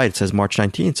 like, you're right. It says March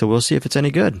 19th. So we'll see if it's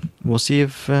any good. We'll see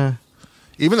if.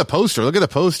 Even the poster. Look at the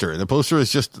poster. The poster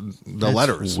is just the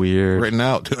letters weird written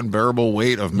out. The Unbearable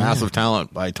Weight of Massive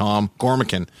Talent by Tom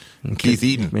Gormican and Keith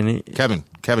Eaton. Kevin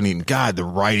Eaton. God, the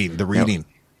writing, the reading.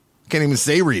 Can't even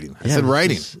say reading. I said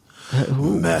writing.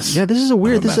 Mess. Yeah, this is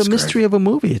this is a mystery of a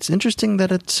movie. It's interesting that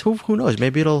it's who knows.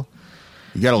 Maybe it'll.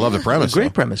 You gotta love the premise.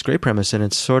 Great premise, and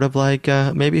it's sort of like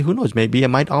maybe who knows? Maybe it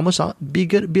might almost be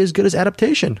as good as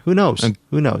adaptation. Who knows?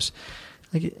 Who knows?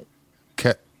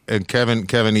 And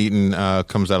Kevin Eaton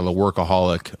comes out of the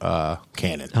workaholic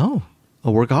canon. Oh, a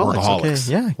workaholics. Okay,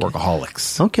 yeah.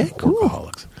 Workaholics. Okay, cool.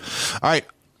 Workaholics. All right.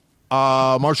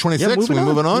 March 26th.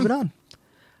 Moving on.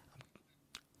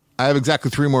 I have exactly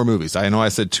 3 more movies. I know I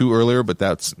said 2 earlier, but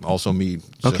that's also me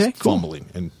just fumbling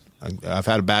and I've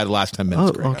had a bad last 10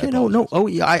 minutes. Oh, okay. No. Oh,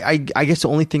 yeah. I guess the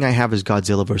only thing I have is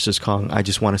Godzilla versus Kong. I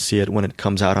just want to see it when it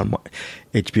comes out on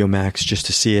HBO Max, just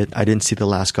to see it. I didn't see the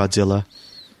last Godzilla.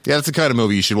 Yeah, that's the kind of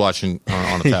movie you should watch on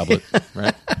a tablet,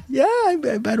 right? Yeah,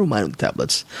 I don't mind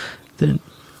tablets.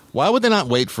 Why would they not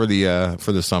wait for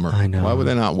the summer? I know. Why would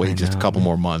they not wait just a couple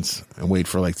more months and wait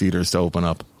for like theaters to open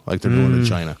up like they're doing in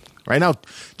China? Right now,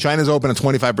 China's open at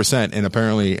 25%, and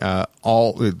apparently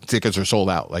all the tickets are sold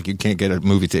out. Like you can't get a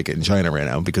movie ticket in China right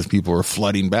now because people are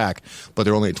flooding back, but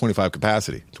they're only at 25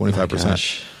 capacity,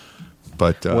 25%.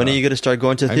 But when are you going to start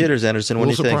going to theaters, Anderson? What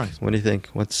do you surprised. think? What do you think?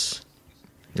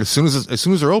 As soon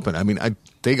as they're open? I mean,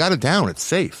 they got it down. It's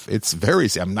safe. It's very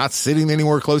safe. I'm not sitting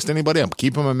anywhere close to anybody. I'm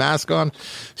keeping my mask on.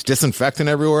 It's disinfecting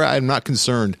everywhere. I'm not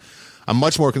concerned. I'm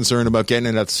much more concerned about getting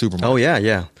it at the supermarket. Oh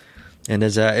yeah. And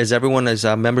is everyone,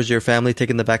 members of your family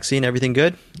taking the vaccine? Everything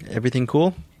good? Everything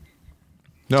cool?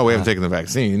 No, we haven't taken the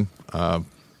vaccine.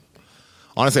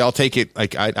 Honestly, I'll take it.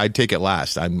 Like I'd take it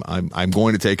last. I'm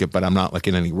going to take it, but I'm not like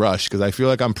in any rush because I feel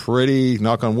like I'm pretty,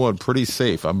 knock on wood, pretty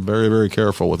safe. I'm very, very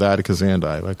careful with Atticus and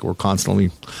I. Like we're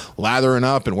constantly lathering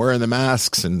up and wearing the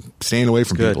masks and staying away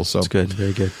from people. So it's good,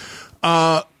 very good.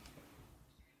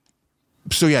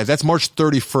 So yeah, that's March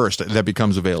 31st that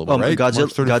becomes available, right?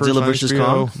 Godzilla versus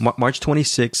Kong, March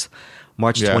 26th,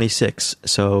 March 26th.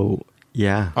 So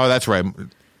yeah. Oh, that's right.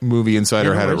 Movie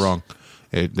Insider had it wrong.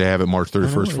 They have it March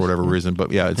 31st for whatever reason,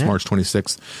 but yeah, it's March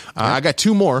 26th. I got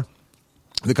two more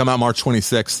that come out March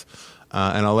 26th,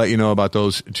 and I'll let you know about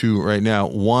those two right now.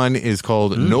 One is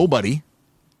called Nobody.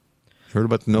 Heard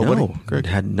about Nobody? No, Greg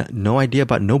had no idea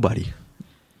about Nobody.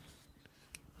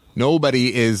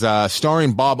 Nobody is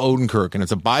starring Bob Odenkirk, and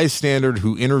it's a bystander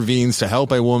who intervenes to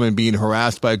help a woman being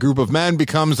harassed by a group of men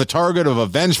becomes the target of a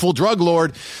vengeful drug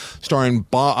lord. Starring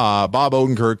Bob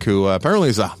Odenkirk, who apparently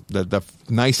is the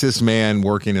nicest man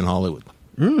working in Hollywood.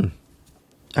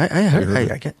 I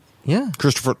heard. Yeah.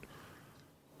 Christopher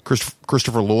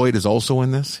Lloyd is also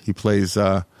in this. He plays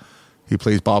Bob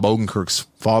Odenkirk's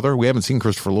father. We haven't seen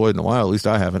Christopher Lloyd in a while. At least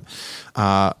I haven't.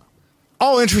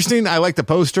 All interesting. I like the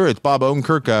poster. It's Bob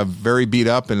Odenkirk, very beat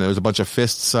up, and there's a bunch of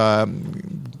fists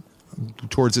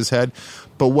towards his head.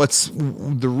 But what's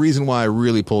the reason why I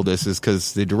really pulled this is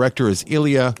because the director is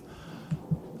Ilya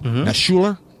Nail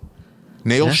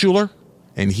Schuler,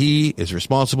 and he is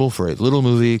responsible for a little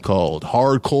movie called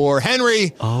Hardcore Henry.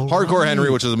 Hardcore Henry,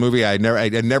 which is a movie I'd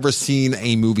never seen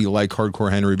a movie like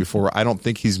Hardcore Henry before. I don't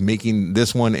think he's making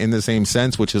this one in the same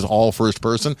sense, which is all first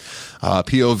person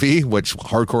POV, which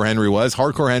Hardcore Henry was.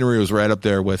 Hardcore Henry was right up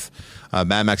there with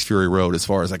Mad Max Fury Road as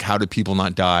far as like how did people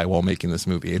not die while making this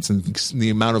movie. The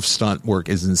amount of stunt work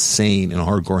is insane in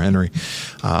Hardcore Henry,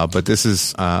 but this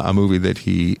is a movie that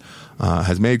he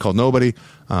has made called Nobody,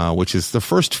 which is the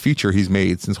first feature he's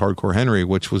made since Hardcore Henry,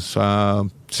 which was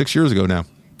 6 years ago now.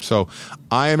 So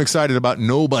I am excited about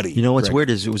Nobody. You know what's weird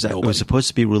is it was supposed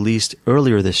to be released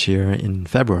earlier this year in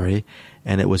February,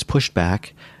 and it was pushed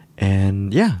back.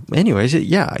 And yeah, anyways,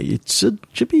 it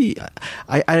should be.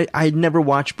 I never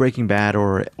watched Breaking Bad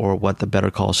or what the Better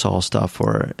Call Saul stuff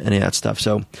or any of that stuff.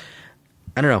 So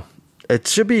I don't know. It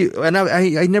should be, and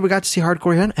I never got to see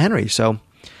Hardcore Henry. So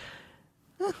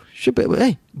should be.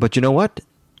 Hey, but you know what?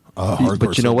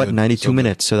 But you know what? 92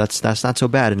 minutes. So that's not so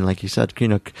bad. And like you said,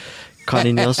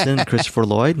 Connie Nielsen, Christopher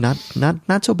Lloyd, not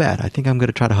so bad. I think I'm going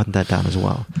to try to hunt that down as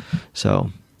well.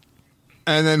 So.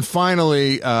 And then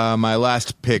finally, my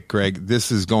last pick, Greg.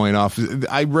 This is going off.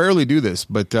 I rarely do this,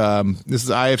 but this is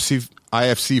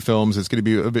IFC Films. It's going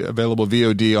to be available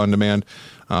VOD on demand.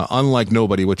 Unlike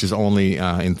Nobody, which is only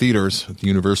in theaters,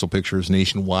 Universal Pictures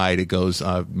nationwide, it goes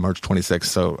March 26th.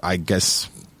 So I guess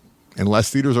unless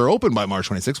theaters are open by March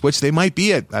 26th, which they might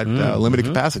be at limited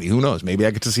capacity, who knows? Maybe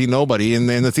I get to see Nobody in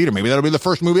the theater. Maybe that'll be the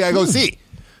first movie I go see.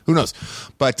 Who knows?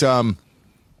 But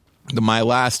my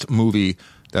last movie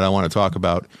that I want to talk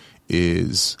about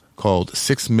is called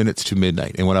 6 Minutes to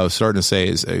Midnight. And what I was starting to say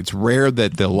is it's rare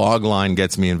that the log line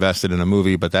gets me invested in a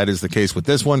movie, but that is the case with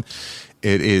this one.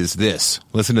 It is this.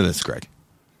 Listen to this, Greg.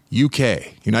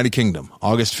 UK, United Kingdom,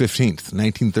 August 15th,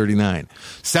 1939.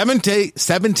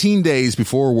 17 days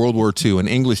before World War II, an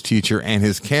English teacher and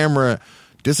his camera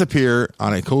disappear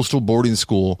on a coastal boarding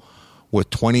school with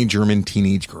 20 German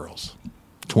teenage girls.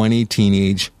 20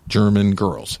 teenage German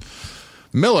girls.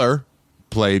 Miller,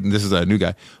 this is a new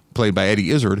guy, played by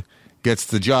Eddie Izzard, gets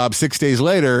the job 6 days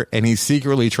later, and he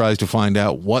secretly tries to find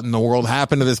out what in the world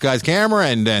happened to this guy's camera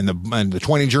and the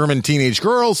 20 German teenage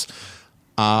girls.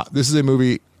 This is a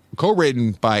movie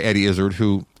co-written by Eddie Izzard,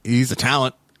 who he's a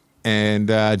talent, and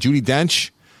Judi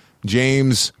Dench,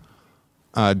 James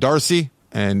Darcy,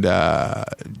 and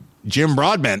Jim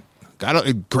Broadbent got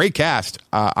a great cast.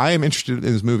 I am interested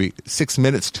in this movie. 6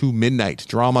 Minutes to Midnight,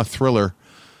 drama thriller,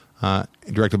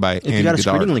 directed by Andy Goddard. If you got a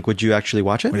screening link, would you actually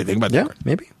watch it? What do you think about that? Yeah,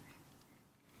 maybe.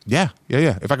 Yeah.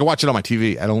 If I could watch it on my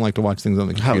TV, I don't like to watch things on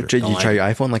the computer. Did you try your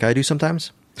iPhone like I do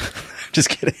sometimes? Just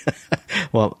kidding.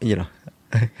 Well, No,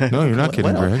 you're not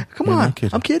kidding, Greg. Come on. I'm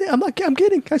kidding. I'm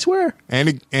kidding. I swear.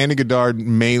 Andy Goddard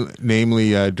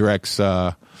namely directs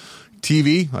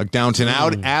TV, like Downton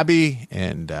Abbey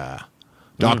and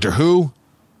Doctor Who.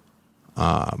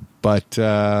 But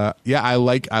I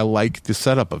like the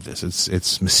setup of this.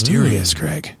 It's mysterious,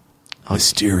 Greg.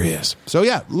 Mysterious. So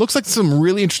yeah, looks like some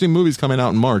really interesting movies coming out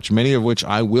in March, many of which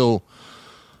I will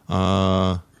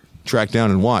track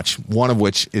down and watch. One of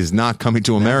which is not coming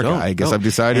to America. I guess I've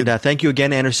decided. And thank you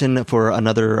again, Anderson, for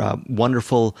another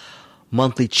wonderful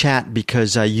monthly chat,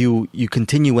 because you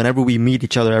continue whenever we meet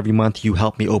each other every month. You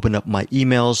help me open up my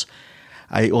emails.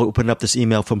 I opened up this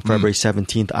email from February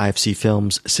 17th, IFC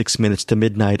Films, 6 Minutes to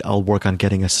Midnight. I'll work on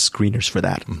getting us screeners for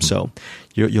that. So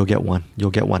you'll get one.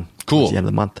 You'll get one. Cool. At the end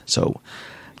of the month. So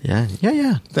yeah.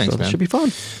 Thanks, so man. It should be fun.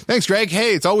 Thanks, Greg.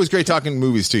 Hey, it's always great talking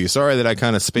movies to you. Sorry that I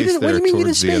kind of spaced there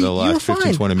towards the last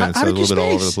 15, 20 minutes. I was a little bit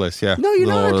all over the place. Yeah. No, you're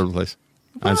not. All over the place.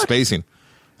 I'm spacing.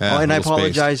 And I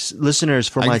apologize, listeners,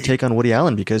 for my take on Woody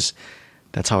Allen, because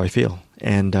that's how I feel.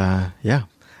 And yeah.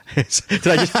 did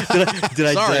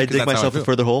I dig myself a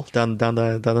further hole down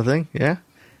the thing? Yeah.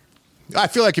 I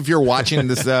feel like if you're watching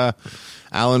this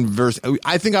Allen verse,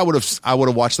 I think I would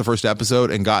have watched the first episode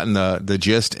and gotten the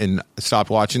gist and stopped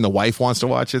watching. The wife wants to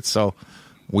watch it, so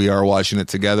we are watching it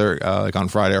together, like on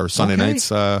Friday or Sunday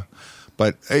nights.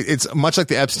 But it's much like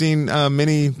the Epstein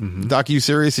mini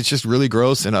docu-series. It's just really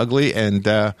gross and ugly, and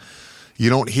you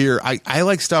don't hear. I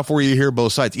like stuff where you hear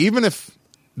both sides, even if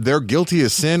they're guilty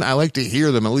of sin. I like to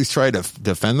hear them at least try to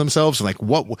defend themselves. And like,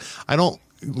 what? I don't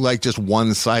like just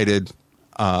one-sided.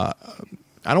 I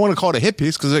don't want to call it a hit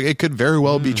piece, because it could very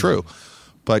well be true.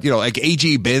 But like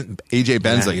AJ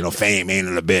Ben's like, fame ain't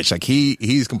it a bitch. Like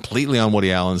he's completely on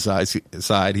Woody Allen's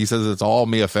side. He says it's all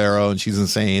Mia Farrow and she's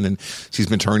insane, and she's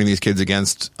been turning these kids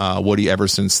against Woody ever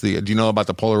since do you know about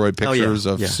the Polaroid pictures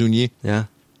of Sunyi? Yeah.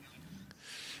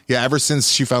 Yeah, ever since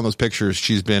she found those pictures,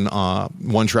 she's been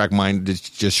one-track minded,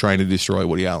 just trying to destroy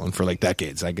Woody Allen for like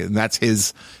decades. And that's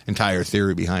his entire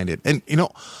theory behind it. And,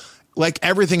 like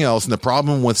everything else, and the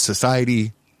problem with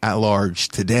society at large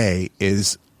today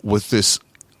is with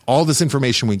all this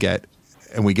information we get,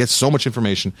 and we get so much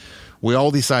information, we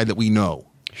all decide that we know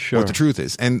what the truth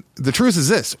is. And the truth is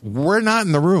this: we're not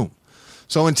in the room.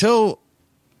 So until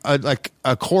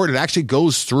a court, it actually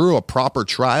goes through a proper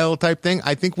trial type thing,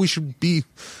 I think we should be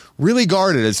really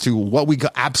guarded as to what we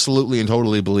absolutely and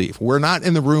totally believe. We're not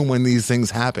in the room when these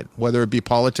things happen, whether it be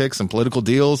politics and political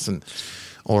deals and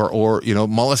or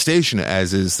molestation,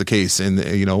 as is the case in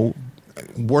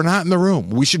we're not in the room.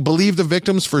 We should believe the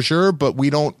victims for sure, but I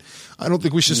don't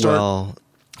think we should start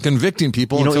convicting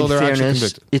people until they're actually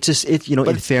convicted. It's just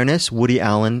in fairness, Woody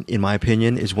Allen, in my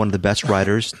opinion, is one of the best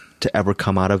writers to ever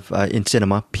come out of in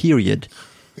cinema. Period.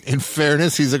 In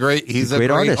fairness, he's a great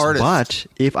artist. But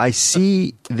if I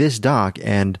see this doc,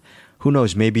 and who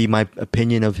knows, maybe my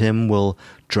opinion of him will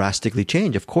drastically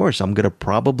change. Of course, I'm going to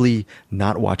probably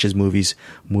not watch his movies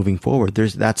moving forward.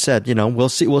 That said, we'll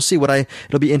see.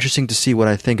 It'll be interesting to see what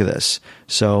I think of this.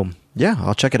 So yeah,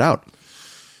 I'll check it out.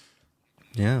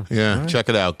 Yeah. Right. Check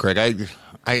it out, Greg.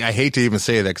 I hate to even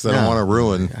say that because I don't want to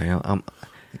ruin.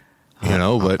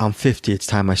 But I'm 50. It's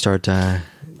time I start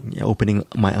opening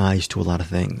my eyes to a lot of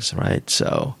things, right?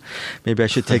 So maybe I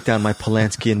should take down my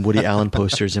Polanski and Woody Allen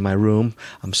posters in my room.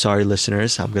 I'm sorry,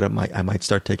 listeners. I might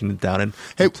start taking it down and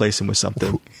replace them with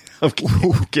something. I'm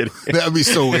kidding. That'd be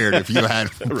so weird if you had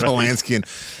Polanski and.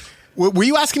 Were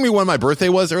you asking me when my birthday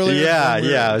was earlier? Yeah,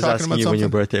 I was asking you when your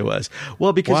birthday was.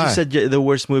 Well, because you said the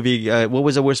worst movie. What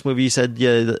was the worst movie you said?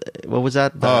 What was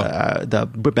that? The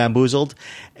Bamboozled.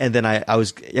 And then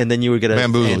and then you were gonna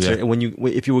answer. Yeah.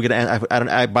 If you were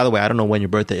gonna, by the way, I don't know when your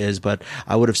birthday is, but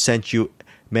I would have sent you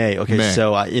May. Okay, May.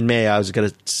 So in May I was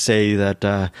gonna say that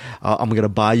I'm gonna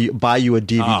buy you a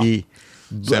DVD.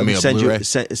 Send me a Blu-ray.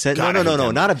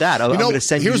 No, not of that. I'm going to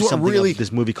send you something of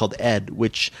this movie called Ed,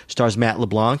 which stars Matt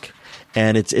LeBlanc,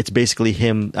 and it's basically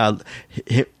him.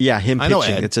 Him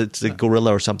pitching. It's a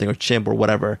gorilla or something, or chimp or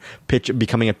whatever,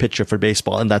 becoming a pitcher for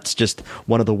baseball, and that's just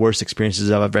one of the worst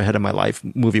experiences I've ever had in my life,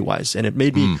 movie wise. And it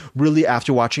made me really,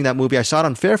 after watching that movie, I saw it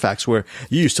on Fairfax, where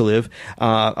you used to live,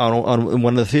 on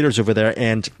one of the theaters over there,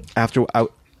 and after.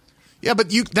 Yeah,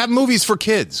 but that movie's for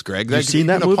kids, Greg. You've seen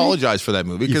that movie? Apologize for that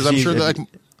movie, because I'm sure that.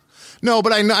 No,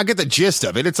 but I get the gist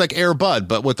of it. It's like Air Bud,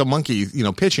 but with the monkey,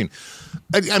 pitching.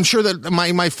 I'm sure that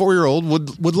my 4-year-old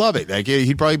would love it. Like,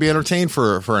 he'd probably be entertained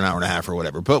for an hour and a half or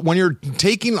whatever. But when you're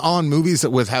taking on movies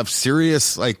that have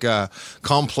serious, like,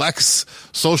 complex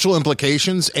social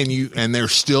implications, and they're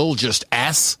still just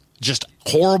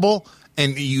horrible,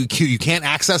 and you can't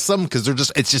access them because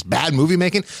it's just bad movie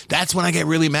making. That's when I get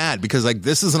really mad, because like,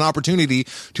 this is an opportunity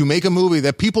to make a movie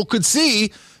that people could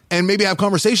see and maybe have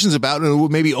conversations about, and it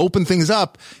would maybe open things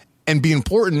up and be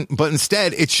important. But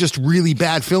instead, it's just really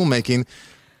bad filmmaking.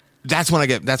 That's when I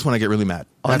get really mad.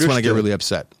 That's when I get really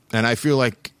upset. And I feel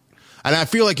like,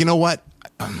 you know what?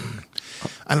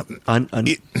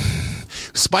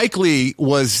 Spike Lee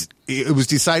it was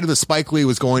decided that Spike Lee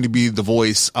was going to be the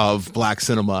voice of black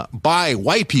cinema by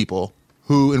white people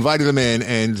who invited him in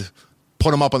and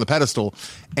put him up on the pedestal.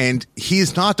 And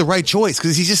he's not the right choice,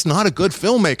 because he's just not a good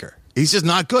filmmaker. He's just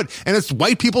not good. And it's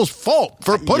white people's fault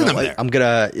for putting him there. I'm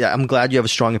glad you have a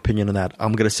strong opinion on that.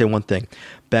 I'm going to say one thing.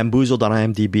 Bamboozled on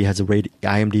IMDb has a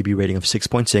IMDb rating of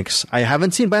 6.6. I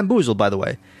haven't seen Bamboozled, by the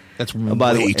way. That's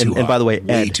way too high. And by the way,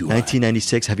 way Ed, too high.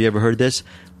 1996, have you ever heard this?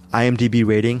 IMDb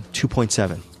rating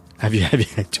 2.7. Have you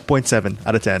 2.7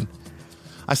 out of 10?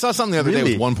 I saw something the other day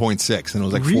with 1.6, and it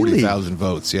was like 40,000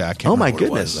 votes. Yeah, I can't my remember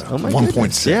goodness. what it was, Oh my 1.6,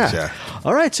 goodness. Yeah.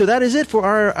 All right, so that is it for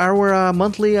our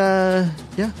monthly.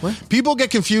 What? People get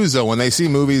confused though when they see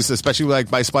movies, especially like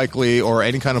by Spike Lee or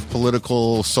any kind of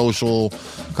political, social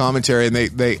commentary, and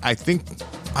they I think,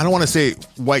 I don't want to say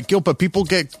white guilt, but people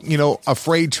get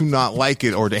afraid to not like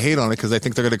it or to hate on it because they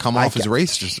think they're going to come off as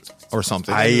racist or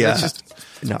something.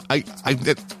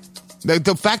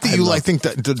 The fact that you think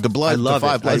that the Blood, the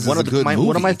Five Bloods, is a good movie.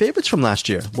 One of my favorites from last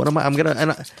year.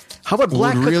 How about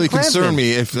Black? It would really concern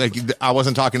me if I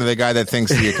wasn't talking to the guy that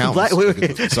thinks the accountants.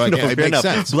 So it makes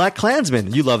sense. Black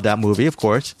Klansman. You love that movie, of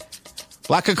course.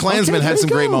 Black Klansman had some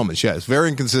great moments. Yeah, it's very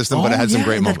inconsistent, but it had some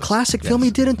great moments. That classic film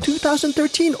he did in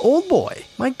 2013, Old Boy.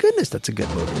 My goodness, that's a good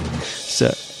movie.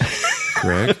 So,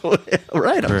 Greg,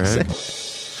 right? I'm just saying.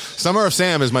 Summer of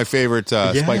Sam is my favorite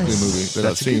Spike Lee movie that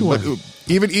I've seen. But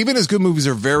even his good movies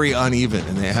are very uneven,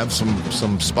 and they have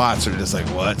some spots that are just like,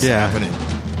 what's happening?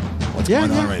 What's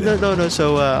going on right now? No.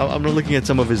 So I'm looking at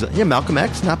some of his. Malcolm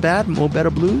X, not bad. More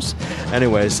Better Blues.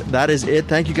 Anyways, that is it.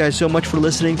 Thank you guys so much for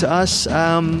listening to us.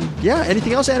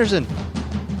 Anything else, Anderson?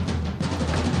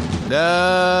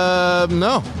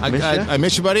 No. I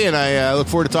miss you, buddy, and I look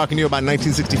forward to talking to you about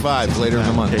 1965 later in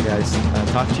the month. Okay, guys.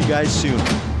 Talk to you guys soon.